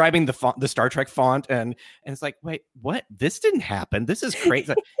like describing the Star Trek font, and it's like, wait, what? This didn't happen. This is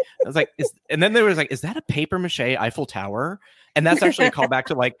crazy. I was like, and then there was like, is that a paper mache Eiffel Tower? And that's actually a callback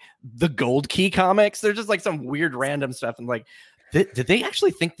to like the Gold Key comics. They're just like some weird random stuff, and like, did they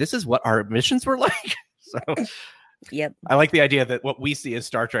actually think this is what our missions were like? So, yep. I like the idea that what we see as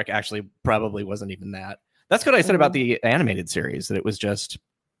Star Trek actually probably wasn't even that. That's what I said about the animated series, that it was just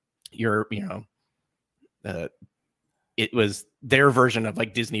it was their version of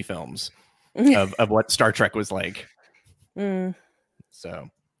like Disney films of what Star Trek was like. So,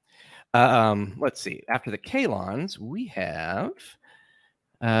 let's see. After the Kaylons, we have,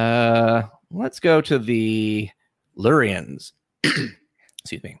 let's go to the Lurians.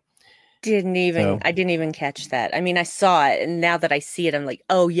 Excuse me. I didn't even catch that. I mean, I saw it, and now that I see it, I'm like,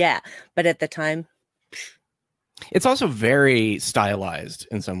 oh yeah. But at the time, it's also very stylized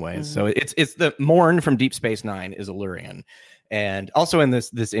in some ways. So it's the Morn from Deep Space Nine is a Lurian, and also in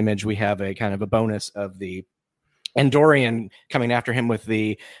this image we have a kind of a bonus of the Andorian coming after him with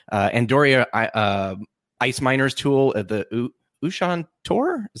the Andoria ice miners tool at the Ushan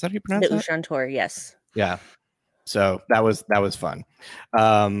Tor. Is that how you pronounce it? The Ushan Tor, yes. Yeah. So that was fun.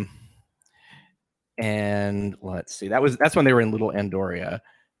 And let's see, that's when they were in Little Andoria.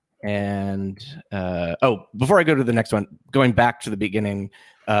 And before I go to the next one, going back to the beginning,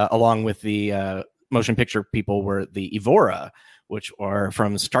 along with the motion picture people were the Evora, which are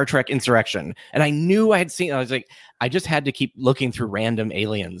from Star Trek Insurrection. And I knew I had seen, I was like, I just had to keep looking through random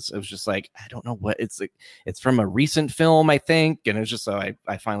aliens. It was just like, I don't know what it's like. It's from a recent film, I think. And it was just so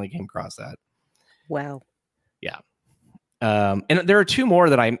I finally came across that. Wow. Yeah. And there are two more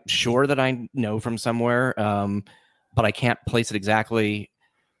that I'm sure that I know from somewhere, but I can't place it exactly.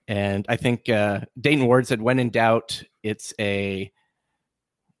 And I think Dayton Ward said, when in doubt, it's a...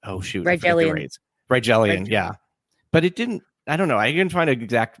 Oh, shoot. Rigelian, yeah. But it didn't... I don't know. I didn't find an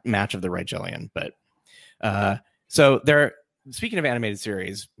exact match of the Rigelian. But so there... Speaking of animated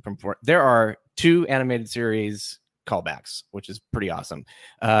series, there are 2 animated series callbacks, which is pretty awesome.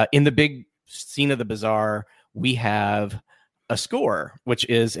 In the big scene of the bazaar, we have a score, which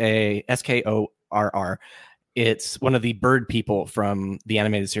is a SKORR. It's one of the bird people from the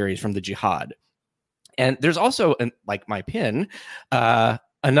animated series from the Jihad. And there's also, like my pin,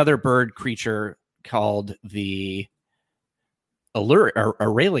 another bird creature called the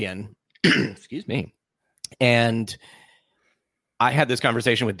Aurelian. Excuse me. And I had this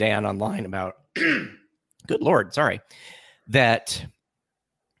conversation with Dan online about, good Lord, sorry, that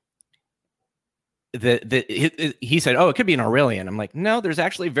he said, oh, it could be an Aurelian. I'm like, no, there's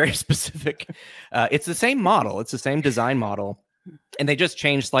actually very specific. It's the same model. It's the same design model. And they just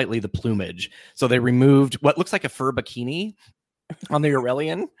changed slightly the plumage. So they removed what looks like a fur bikini on the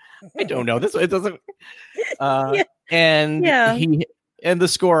Aurelian. I don't know. It doesn't. And he and the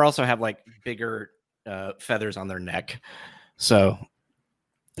score also have like bigger feathers on their neck. So,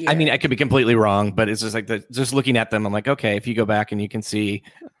 I mean, I could be completely wrong, but it's just like just looking at them, I'm like, okay, if you go back and you can see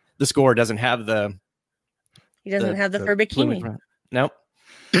the score doesn't have the... He doesn't have the fur bikini. Nope.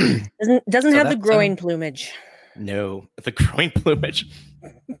 Doesn't have the groin plumage. No, the groin plumage.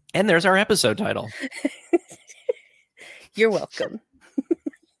 And there's our episode title. You're welcome.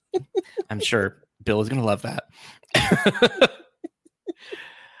 I'm sure Bill is going to love that.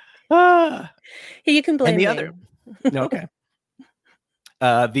 You can blame the me. Other. No, okay.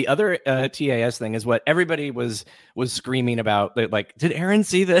 The other TAS thing is what everybody was screaming about. Like, did Aaron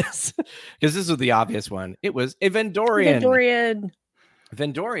see this? Because this was the obvious one. It was a Vendorian.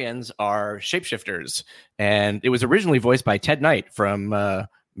 Vendorians are shapeshifters, and it was originally voiced by Ted Knight from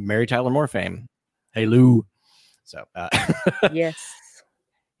Mary Tyler Moore fame. Hey, Lou. So, yes,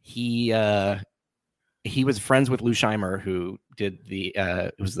 he was friends with Lou Scheimer, who did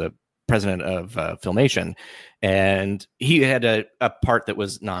it was the president of Filmation, and he had a part that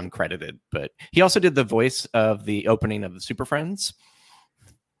was non-credited, but he also did the voice of the opening of the Super Friends.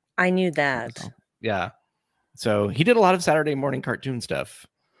 I knew that. Yeah. So he did a lot of Saturday morning cartoon stuff.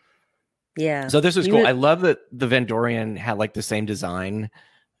 Yeah. So this was cool. I love that the Vendorian had like the same design.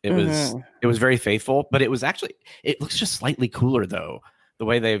 It was very faithful, but it looks just slightly cooler though. The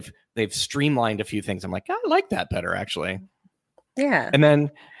way they've streamlined a few things. I'm like, I like that better actually. Yeah. And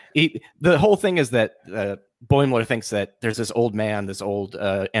then the whole thing is that Boimler thinks that there's this old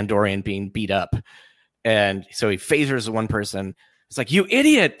Andorian being beat up. And so he phasers one person. It's like, you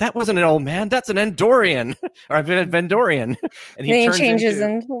idiot! That wasn't an old man. That's an Andorian or a Vendorian. And he changes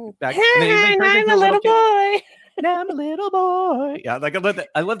back, hey, I'm a little boy. Now I'm a little boy. Yeah, like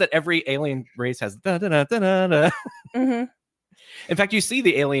I love that every alien race has da da da da da. Mm-hmm. In fact, you see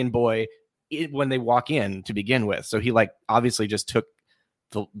the alien boy when they walk in to begin with. So he like obviously just took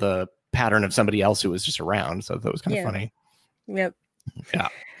the pattern of somebody else who was just around. So that was kind of funny. Yep. Yeah.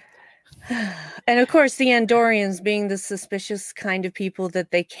 And of course, the Andorians, being the suspicious kind of people that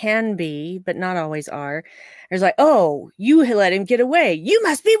they can be, but not always are, is like, oh, you let him get away. You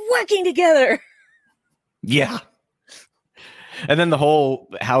must be working together. Yeah. And then the whole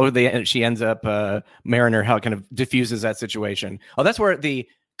she ends up Mariner, how it kind of diffuses that situation. Oh, that's where the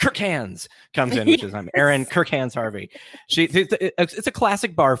Kirkhans comes in, which is I'm Aaron Kirkhans Harvey. It's a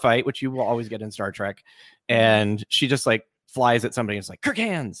classic bar fight, which you will always get in Star Trek, and she just like flies at somebody and it's like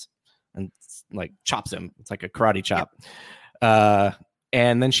Kirkhans and like chops him. It's like a karate chop. Yep.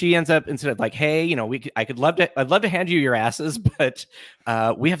 And then she ends up instead of like, hey, you know, I'd love to hand you your asses, but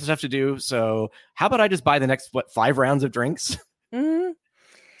we have stuff to do. So how about I just buy the next 5 rounds of drinks? Mm-hmm.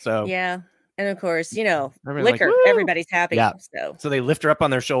 So yeah. And of course, you know, everybody's liquor, like, everybody's happy. Yeah. So they lift her up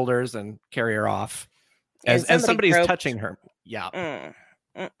on their shoulders and carry her off as somebody's touching her. Yeah.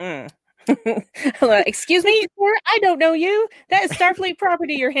 Excuse me, sir, I don't know you. That is Starfleet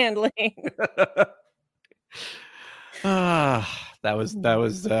property you're handling. That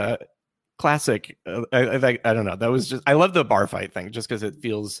was classic. I don't know. That was just, I love the bar fight thing just because it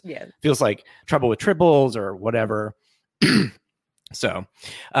feels like Trouble with Tribbles or whatever. So,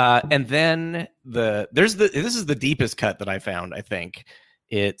 and then this is the deepest cut that I found. I think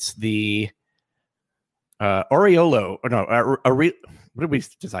it's the Oriolo. Or no, what did we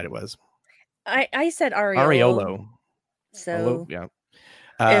decide it was? I said Ariolo. So yeah.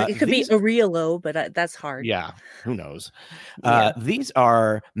 It could be Ariolo, but that's hard. Yeah, who knows? These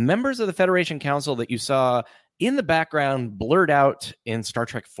are members of the Federation Council that you saw in the background, blurred out in Star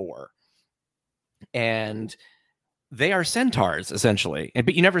Trek 4. And they are centaurs, essentially.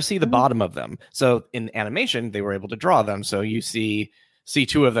 But you never see the bottom of them. So in animation, they were able to draw them. So you see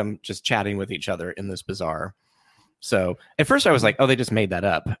 2 of them just chatting with each other in this bazaar. So at first I was like, oh, they just made that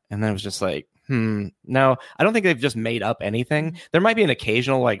up. And then I was just like, no, I don't think they've just made up anything. There might be an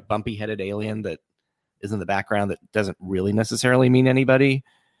occasional like bumpy headed alien that is in the background that doesn't really necessarily mean anybody.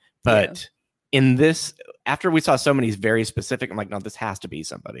 But in this, after we saw so many very specific, I'm like, no, this has to be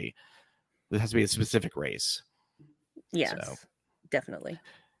somebody. This has to be a specific race. Yes, so, definitely.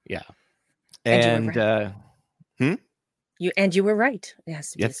 Yeah. And you were right. It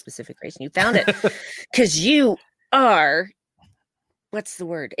has to be a specific race. And you found it because you are, what's the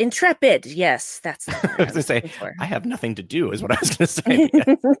word? Intrepid. Yes, that's the word I was going to say, I have nothing to do is what I was going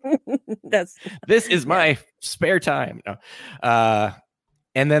to say. This is my spare time. No.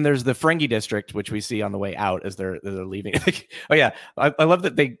 And then there's the Ferengi district, which we see on the way out as they're leaving. Oh yeah. I love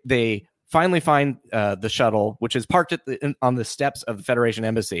that they finally find the shuttle, which is parked on the steps of the Federation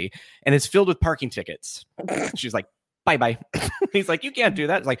embassy, and it's filled with parking tickets. She's like, bye. He's like, you can't do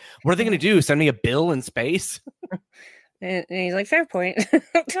that. It's like, what are they going to do? Send me a bill in space? And he's like, fair point.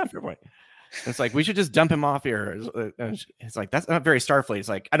 Yeah, fair point. It's like, we should just dump him off here. It's like, that's not very Starfleet. It's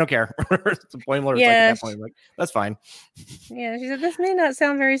like, I don't care. It's a Boimler. Yeah. Like, that's fine. Yeah, she said, this may not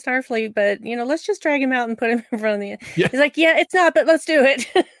sound very Starfleet, but, you know, let's just drag him out and put him in front of the... Yeah. He's like, yeah, it's not, but let's do it.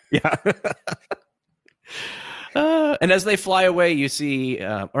 Yeah. And as they fly away, you see,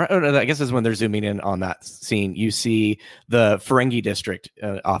 I guess is when they're zooming in on that scene, you see the Ferengi district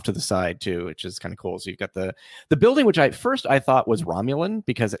off to the side too, which is kind of cool. So you've got the building, which I thought was Romulan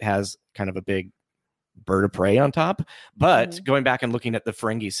because it has kind of a big bird of prey on top. But going back and looking at the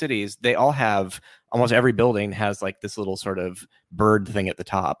Ferengi cities, they all have, almost every building has like this little sort of bird thing at the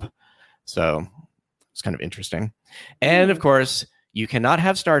top. So it's kind of interesting. And of course, you cannot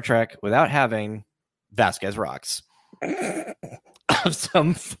have Star Trek without having Vasquez rocks of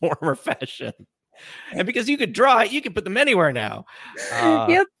some form or fashion. And because you could draw it, you can put them anywhere now.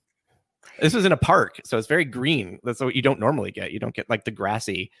 Yep. This was in a park, so it's very green. That's what you don't normally get. You don't get like the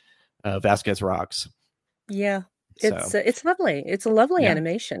grassy Vasquez Rocks. Yeah. It's lovely. It's a lovely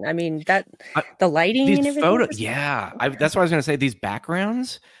animation. I mean, the lighting and everything. Photos, that's what I was going to say. These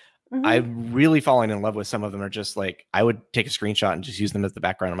backgrounds, I'm really falling in love with. Some of them are just like, I would take a screenshot and just use them as the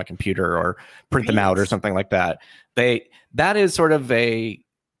background on my computer or print them out or something like that. That is sort of a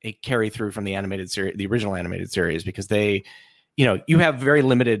carry through from the animated series, the original animated series, because you have very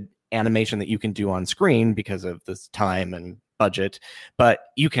limited animation that you can do on screen because of this time and budget, but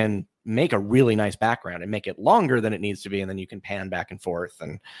you can make a really nice background and make it longer than it needs to be, and then you can pan back and forth.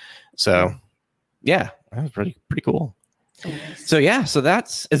 And so that was pretty cool. Nice. So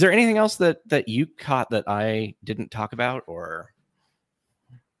that's, is there anything else that you caught that I didn't talk about? Or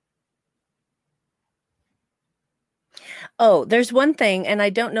there's one thing, and I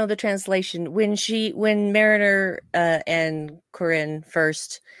don't know the translation. When Mariner and Corinne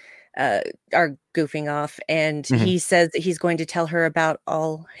first are goofing off, and he says that he's going to tell her about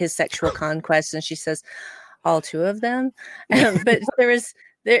all his sexual conquests, and she says all 2 of them. But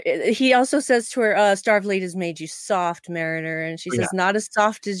he also says to her, Starfleet has made you soft, Mariner, and she says not as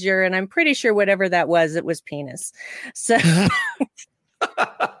soft as your, and I'm pretty sure whatever that was, it was penis. So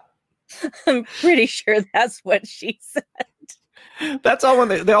I'm pretty sure that's what she said. That's all.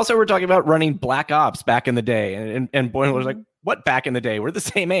 When they also were talking about running Black Ops back in the day, and Boyle was like, "What back in the day? We're the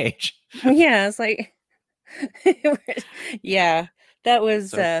same age." Yeah, it's like, that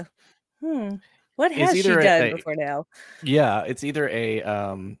was. What has she done before now? Yeah, it's either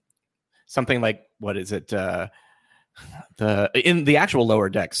a something like, what is it? In the actual Lower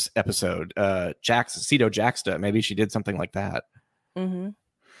Decks episode, Cedo Jaxta. Maybe she did something like that.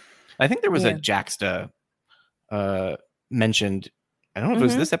 I think there was a Jaxta mentioned. I don't know if it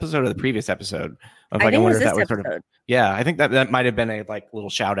was this episode or the previous episode. I wonder if that was sort of. Yeah, I think that might have been a little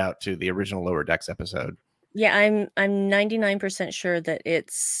shout out to the original Lower Decks episode. Yeah, I'm 99% sure that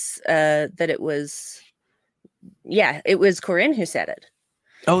it was Corinne who said it.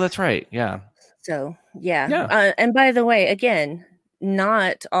 Oh, that's right. Yeah. So and by the way, again,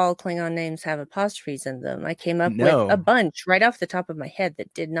 not all Klingon names have apostrophes in them. I came up with a bunch right off the top of my head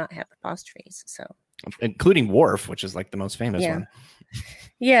that did not have apostrophes. So, including Worf, which is like the most famous one.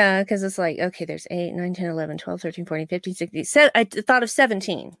 Yeah, because it's like, okay, there's 8, 9, 10, 11, 12, 13, 14, 15, 16. I thought of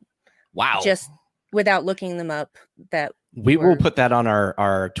 17. Wow. Just without looking them up. Will put that on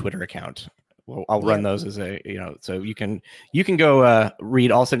our Twitter account. I'll run those as so you can go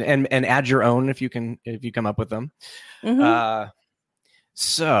read also and add your own if you come up with them.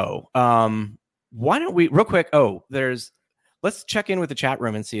 So why don't we real quick? Let's check in with the chat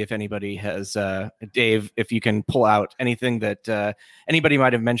room and see if anybody has Dave, if you can pull out anything that anybody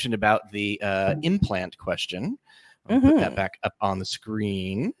might have mentioned about the implant question. I'll put that back up on the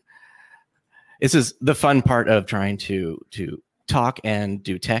screen. This is the fun part of trying to talk and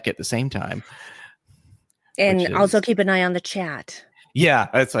do tech at the same time. And also keep an eye on the chat. Yeah,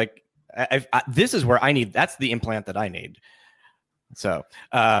 it's like, this is where that's the implant that I need. So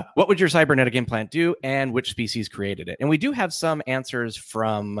what would your cybernetic implant do, and which species created it? And we do have some answers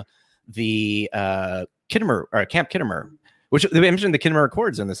from the Khitomer, or Camp Khitomer, which they mentioned the Khitomer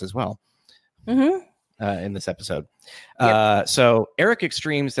Accords in this as well. In this episode. So Eric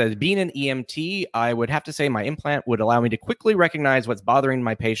Extreme says, being an EMT, I would have to say my implant would allow me to quickly recognize what's bothering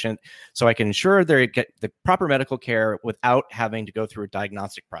my patient so I can ensure they get the proper medical care without having to go through a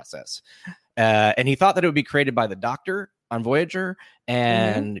diagnostic process. And he thought that it would be created by the doctor on Voyager.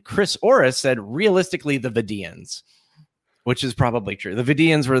 And Chris Orris said, realistically, the Vidians, which is probably true. The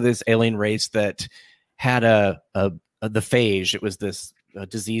Vidians were this alien race that had the phage. It was this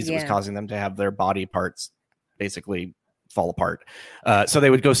disease that was causing them to have their body parts basically fall apart. So they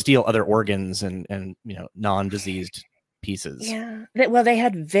would go steal other organs and non-diseased pieces. Yeah. Well, they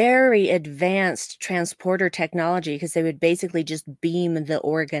had very advanced transporter technology because they would basically just beam the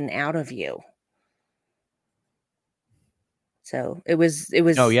organ out of you. So it was.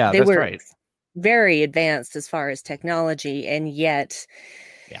 Oh yeah, they were right. Very advanced as far as technology, and yet,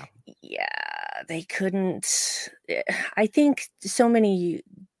 they couldn't. I think so many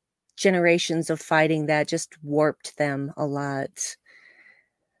generations of fighting that just warped them a lot.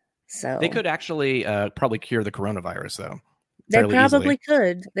 So they could actually probably cure the coronavirus, though. They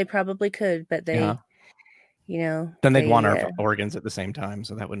probably could, but they, then they'd want our organs at the same time,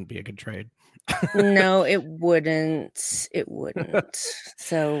 so that wouldn't be a good trade. No, it wouldn't.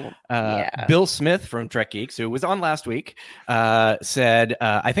 So, Bill Smith from Trek Geeks, who was on last week, said,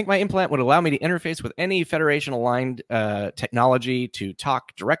 I think my implant would allow me to interface with any Federation-aligned technology to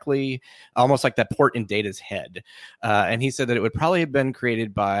talk directly, almost like that port in Data's head. And he said that it would probably have been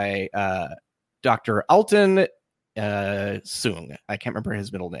created by Dr. Alton Soong. I can't remember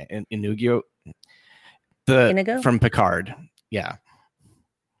his middle name. Inigo. Inigo? From Picard. Yeah.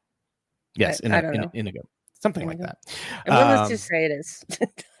 Yes, I don't know. Inigo. Something like that. Well, let's just say it is.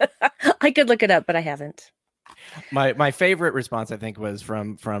 I could look it up, but I haven't. My favorite response, I think, was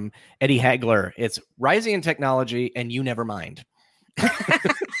from Eddie Hagler. It's rising in technology, and you never mind.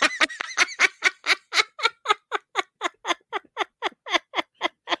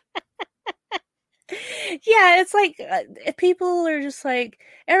 Yeah, it's like people are just like,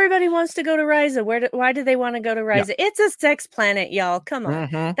 everybody wants to go to Risa. Why do they want to go to Risa? Yeah. It's a sex planet, y'all. Come on.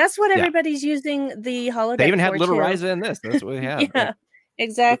 Mm-hmm. That's what everybody's using the holodeck. They even had little Risa in this. That's what they have. Yeah,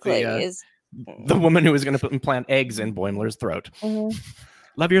 exactly. The woman who was going to implant eggs in Boimler's throat. Mm-hmm.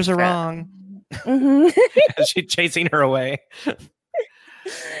 Love yours are wrong. Mm-hmm. She's chasing her away.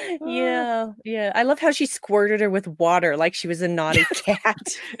 Yeah. I love how she squirted her with water like she was a naughty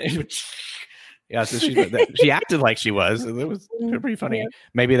cat. Yeah, so she acted like she was. It was pretty funny. Yeah.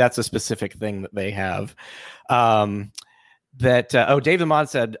 Maybe that's a specific thing that they have. Dave the Mod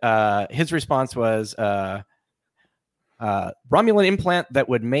said his response was Romulan implant that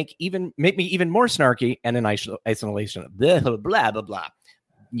would make me even more snarky and in isolation. Blah, blah, blah, blah.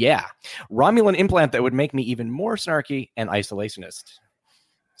 Yeah. Romulan implant that would make me even more snarky and isolationist.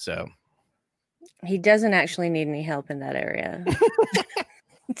 So he doesn't actually need any help in that area.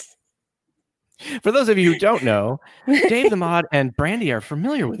 For those of you who don't know, Dave the Mod and Brandy are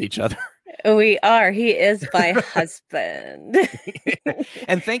familiar with each other. We are. He is my husband.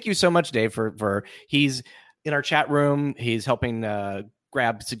 And thank you so much, Dave, for he's in our chat room. He's helping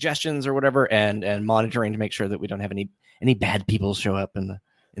grab suggestions or whatever, and monitoring to make sure that we don't have any bad people show up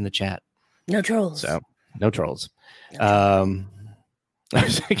in the chat. No trolls. So no trolls. I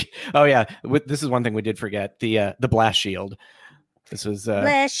was like, oh yeah, this is one thing we did forget, the blast shield. This was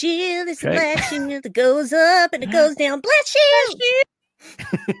blast shield. It's a blast shield that goes up and it goes down. Blast shield.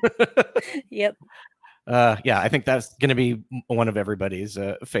 Yep. Yeah, I think that's going to be one of everybody's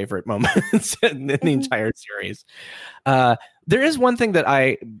favorite moments in the entire series. There is one thing that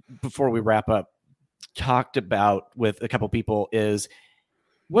I, before we wrap up, talked about with a couple people was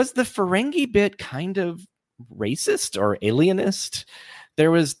the Ferengi bit kind of racist or alienist?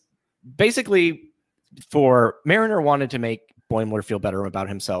 There was basically, Mariner wanted to make Boimler feel better about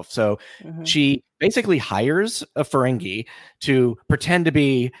himself. So she basically hires a Ferengi to pretend to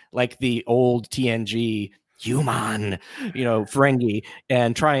be like the old TNG human, Ferengi,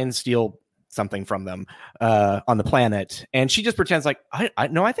 and try and steal something from them on the planet. And she just pretends like, I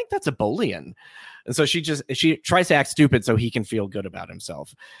think that's a Bolian. And so she tries to act stupid so he can feel good about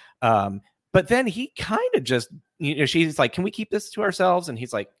himself. But then he kind of just, she's like, can we keep this to ourselves? And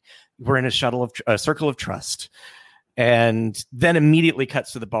he's like, we're in a circle of trust. And then immediately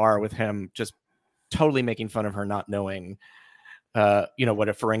cuts to the bar with him just totally making fun of her not knowing, what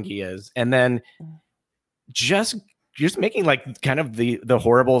a Ferengi is. And then just making like kind of the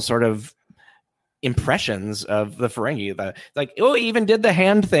horrible sort of impressions of the Ferengi. Like, oh, he even did the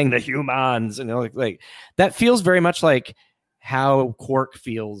hand thing, the humans. And like that feels very much like how Quark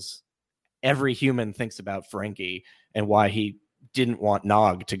feels. Every human thinks about Ferengi and why he didn't want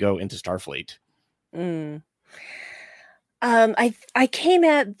Nog to go into Starfleet. I came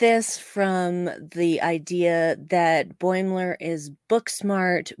at this from the idea that Boimler is book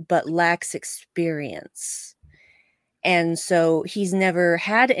smart but lacks experience. And so he's never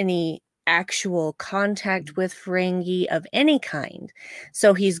had any actual contact with Ferengi of any kind.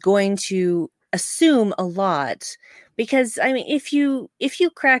 So he's going to assume a lot, because I mean, if you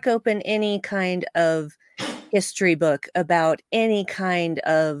crack open any kind of history book about any kind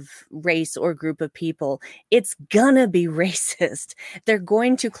of race or group of people, it's gonna be racist. They're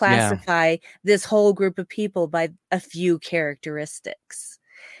going to classify this whole group of people by a few characteristics,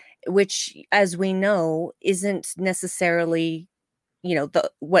 which, as we know, isn't necessarily, the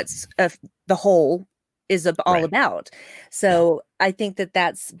whole is all about. So I think that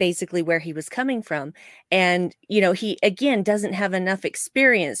that's basically where he was coming from. And, he, again, doesn't have enough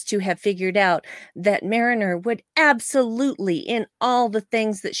experience to have figured out that Mariner would absolutely, in all the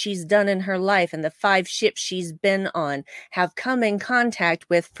things that she's done in her life and the 5 ships she's been on, have come in contact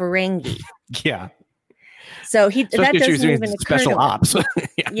with Ferengi. Yeah. So that doesn't even occur special to ops. him.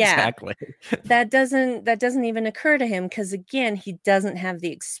 Yeah, exactly. That doesn't even occur to him, because again, he doesn't have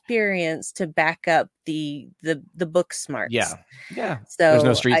the experience to back up the book smarts. Yeah. So there's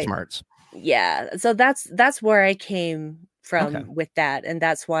no street smarts. Yeah. So that's where I came from with that, and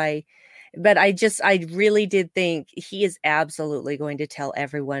that's why. But I really did think he is absolutely going to tell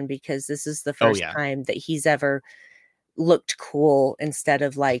everyone, because this is the first time that he's ever looked cool instead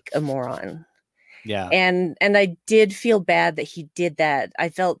of like a moron. Yeah. And I did feel bad that he did that. I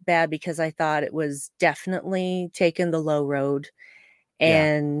felt bad because I thought it was definitely taking the low road.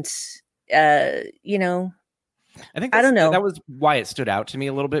 And, you know, I think I don't know. that was why it stood out to me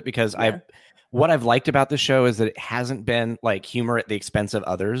a little bit, because what I've liked about the show is that it hasn't been like humor at the expense of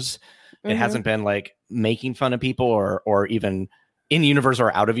others. It hasn't been like making fun of people or even in universe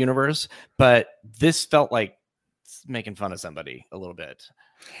or out of universe, but this felt like making fun of somebody a little bit.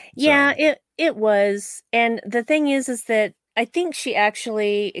 Yeah, it was. And the thing is that I think she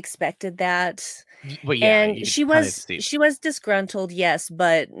actually expected that. Well, yeah, and she was disgruntled, yes,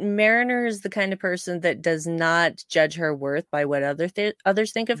 but Mariner is the kind of person that does not judge her worth by what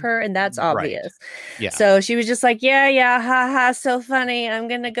others think of her, and that's obvious. Right. Yeah. So she was just like, yeah, haha, so funny. I'm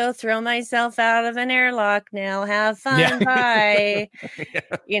gonna go throw myself out of an airlock now. Have fun, bye. Yeah.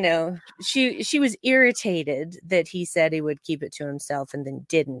 You know, she was irritated that he said he would keep it to himself and then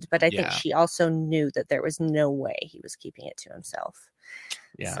didn't. But I think she also knew that there was no way he was keeping it to himself.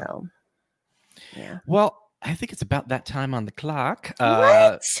 Yeah. So. Yeah. Well, I think it's about that time on the clock.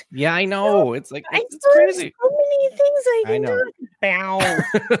 What? Yeah, I know. It's like it's crazy. So many things I can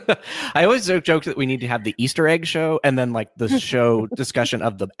talk about. I always joke that we need to have the Easter egg show and then like the show discussion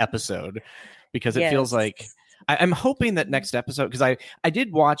of the episode, because it feels like I'm hoping that next episode, because I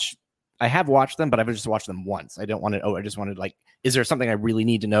have watched them, but I've just watched them once. I don't want to. I just wanted like, is there something I really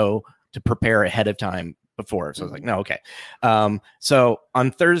need to know to prepare ahead of time before? So I was like, no, okay. So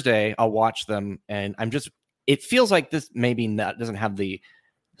on Thursday I'll watch them, and it feels like this maybe doesn't have the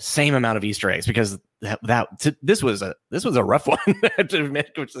same amount of Easter eggs, because this was a rough one to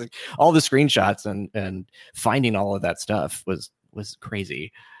admit, which is like, all the screenshots and finding all of that stuff was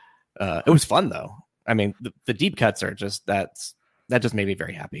crazy. It was fun though. I mean, the deep cuts are just that just made me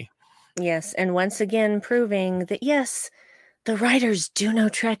very happy. Yes, and once again proving that yes, the writers do know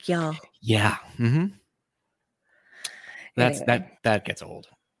Trek, y'all. Yeah. Mm-hmm. That gets old.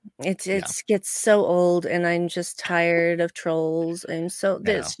 It gets so old, and I'm just tired of trolls.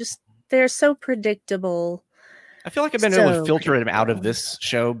 They're so predictable. I feel like I've been able to filter them out of this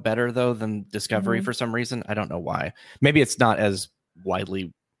show better though than Discovery for some reason. I don't know why. Maybe it's not as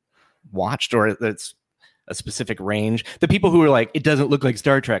widely watched, or it's a specific range. The people who are like, it doesn't look like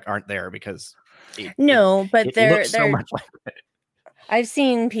Star Trek aren't there because it looks so much like it. I've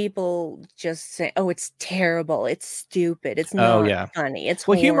seen people just say, "Oh, it's terrible. It's stupid. It's not funny. It's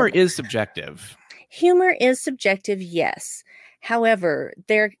horrible." Humor is subjective. Humor is subjective, yes. However,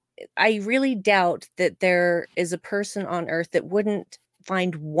 I really doubt that there is a person on Earth that wouldn't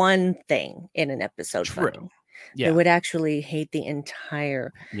find one thing in an episode funny. Yeah. They would actually hate the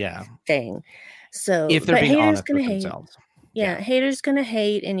entire thing. So if they're being honest with themselves. Haters gonna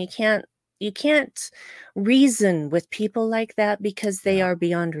hate, and you can't reason with people like that, because they are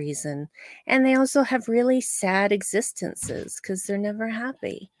beyond reason, and they also have really sad existences because they're never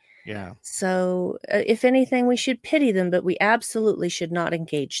happy. Yeah. So if anything, we should pity them, but we absolutely should not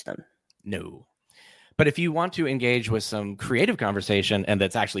engage them. No. But if you want to engage with some creative conversation and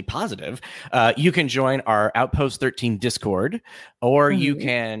that's actually positive, you can join our Outpost 13 Discord, or you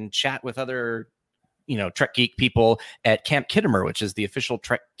can chat with other Trek Geek people at Camp Kittimer, which is the official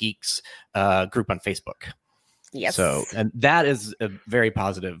Trek Geeks group on Facebook. Yes. So, and that is a very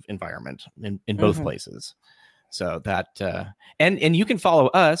positive environment in both places. So that, and you can follow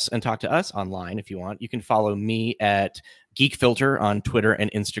us and talk to us online if you want. You can follow me at Geek Filter on Twitter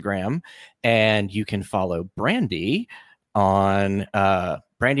and Instagram, and you can follow Brandy on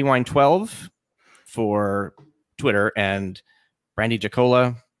Brandywine12 for Twitter and Brandy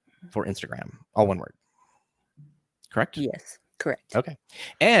Jacola for Instagram. All one word. Correct? Yes, correct. Okay.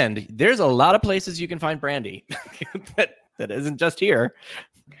 And there's a lot of places you can find Brandy that isn't just here.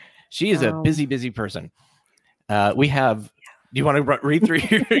 She is a busy person. We have. Do you want to read through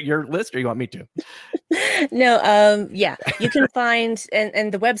your list, or you want me to? No, you can find,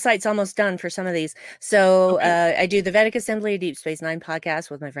 and the website's almost done for some of these. So I do the Vedic Assembly, Deep Space Nine podcast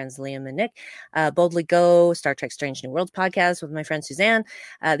with my friends Liam and Nick. Boldly Go, Star Trek Strange New Worlds podcast with my friend Suzanne.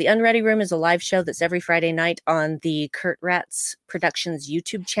 The Unready Room is a live show that's every Friday night on the Kurt Ratz Productions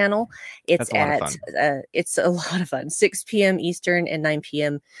YouTube channel. It's it's a lot of fun. 6 p.m. Eastern and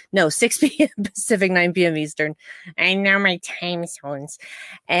 6 p.m. Pacific, 9 p.m. Eastern. I know my time zones.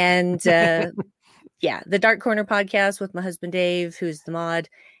 And the Dark Corner podcast with my husband Dave, who's the mod,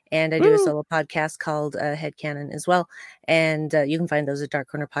 and I do a solo podcast called Headcanon as well. And you can find those at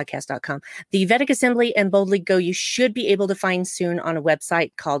darkcornerpodcast.com. The Vedic Assembly and Boldly Go you should be able to find soon on a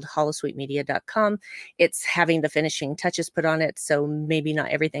website called holosuitemedia.com. It's having the finishing touches put on it, so maybe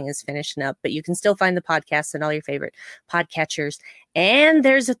not everything is finished up, but you can still find the podcasts and all your favorite podcatchers. And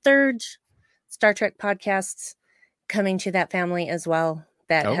there's a third Star Trek podcasts coming to that family as well.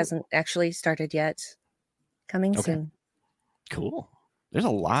 That hasn't actually started yet. Coming soon. Cool. There's a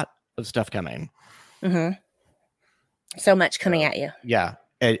lot of stuff coming. Mm-hmm. So much coming at you. Yeah.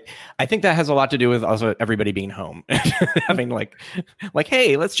 I think that has a lot to do with also everybody being home. Having like,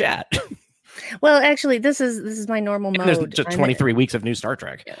 hey, let's chat. Well, actually, this is my normal mode. There's just 23 weeks of new Star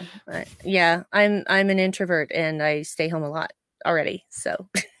Trek. Yeah. I'm an introvert and I stay home a lot already. So,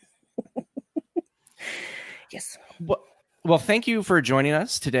 yes. Well, thank you for joining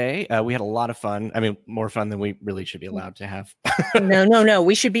us today. We had a lot of fun. I mean, more fun than we really should be allowed to have. No.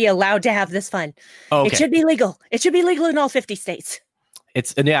 We should be allowed to have this fun. Okay. It should be legal. It should be legal in all 50 states.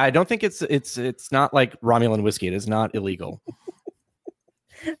 I don't think it's not like Romulan whiskey. It is not illegal.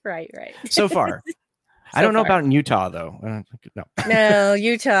 Right. So far. I don't know about in Utah, though. No,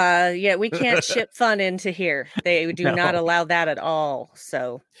 Utah. Yeah, we can't ship fun into here. They do not allow that at all.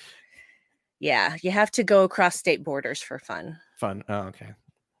 So, yeah, you have to go across state borders for fun. Oh, okay.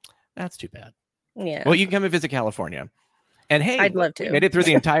 That's too bad. Yeah. Well, you can come and visit California. And hey, I'd love to. We made it through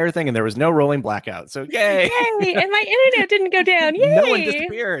the entire thing and there was no rolling blackout. So yay! Yay! And my internet didn't go down. Yay! No one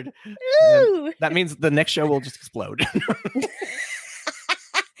disappeared. That means the next show will just explode.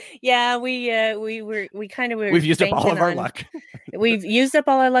 Yeah, we've used up all of our luck. We've used up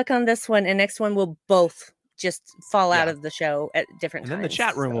all our luck on this one, and next one will both just fall out of the show at different times. And then the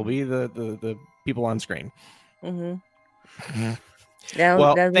chat room will be the people on screen. Mm-hmm.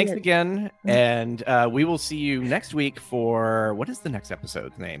 Well, thanks again, and we will see you next week for what is the next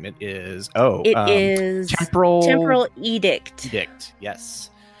episode's name? It is Temporal Edict. Yes,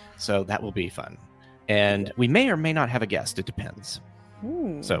 so that will be fun, and we may or may not have a guest. It depends.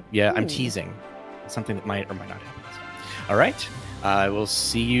 So yeah, I'm teasing something that might or might not happen. All right, I will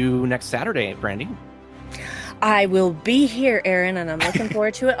see you next Saturday, Brandy. I will be here, Aaron, and I'm looking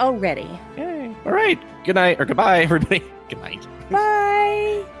forward to it already. Yay! All right, good night or goodbye, everybody. Good night.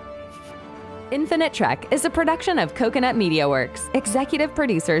 Bye. Infinite Trek is a production of Coconut Media Works. Executive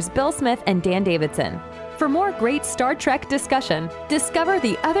producers Bill Smith and Dan Davidson. For more great Star Trek discussion, discover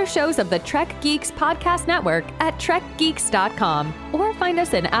the other shows of the Trek Geeks Podcast Network at trekgeeks.com or find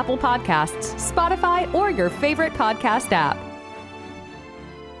us in Apple Podcasts, Spotify, or your favorite podcast app.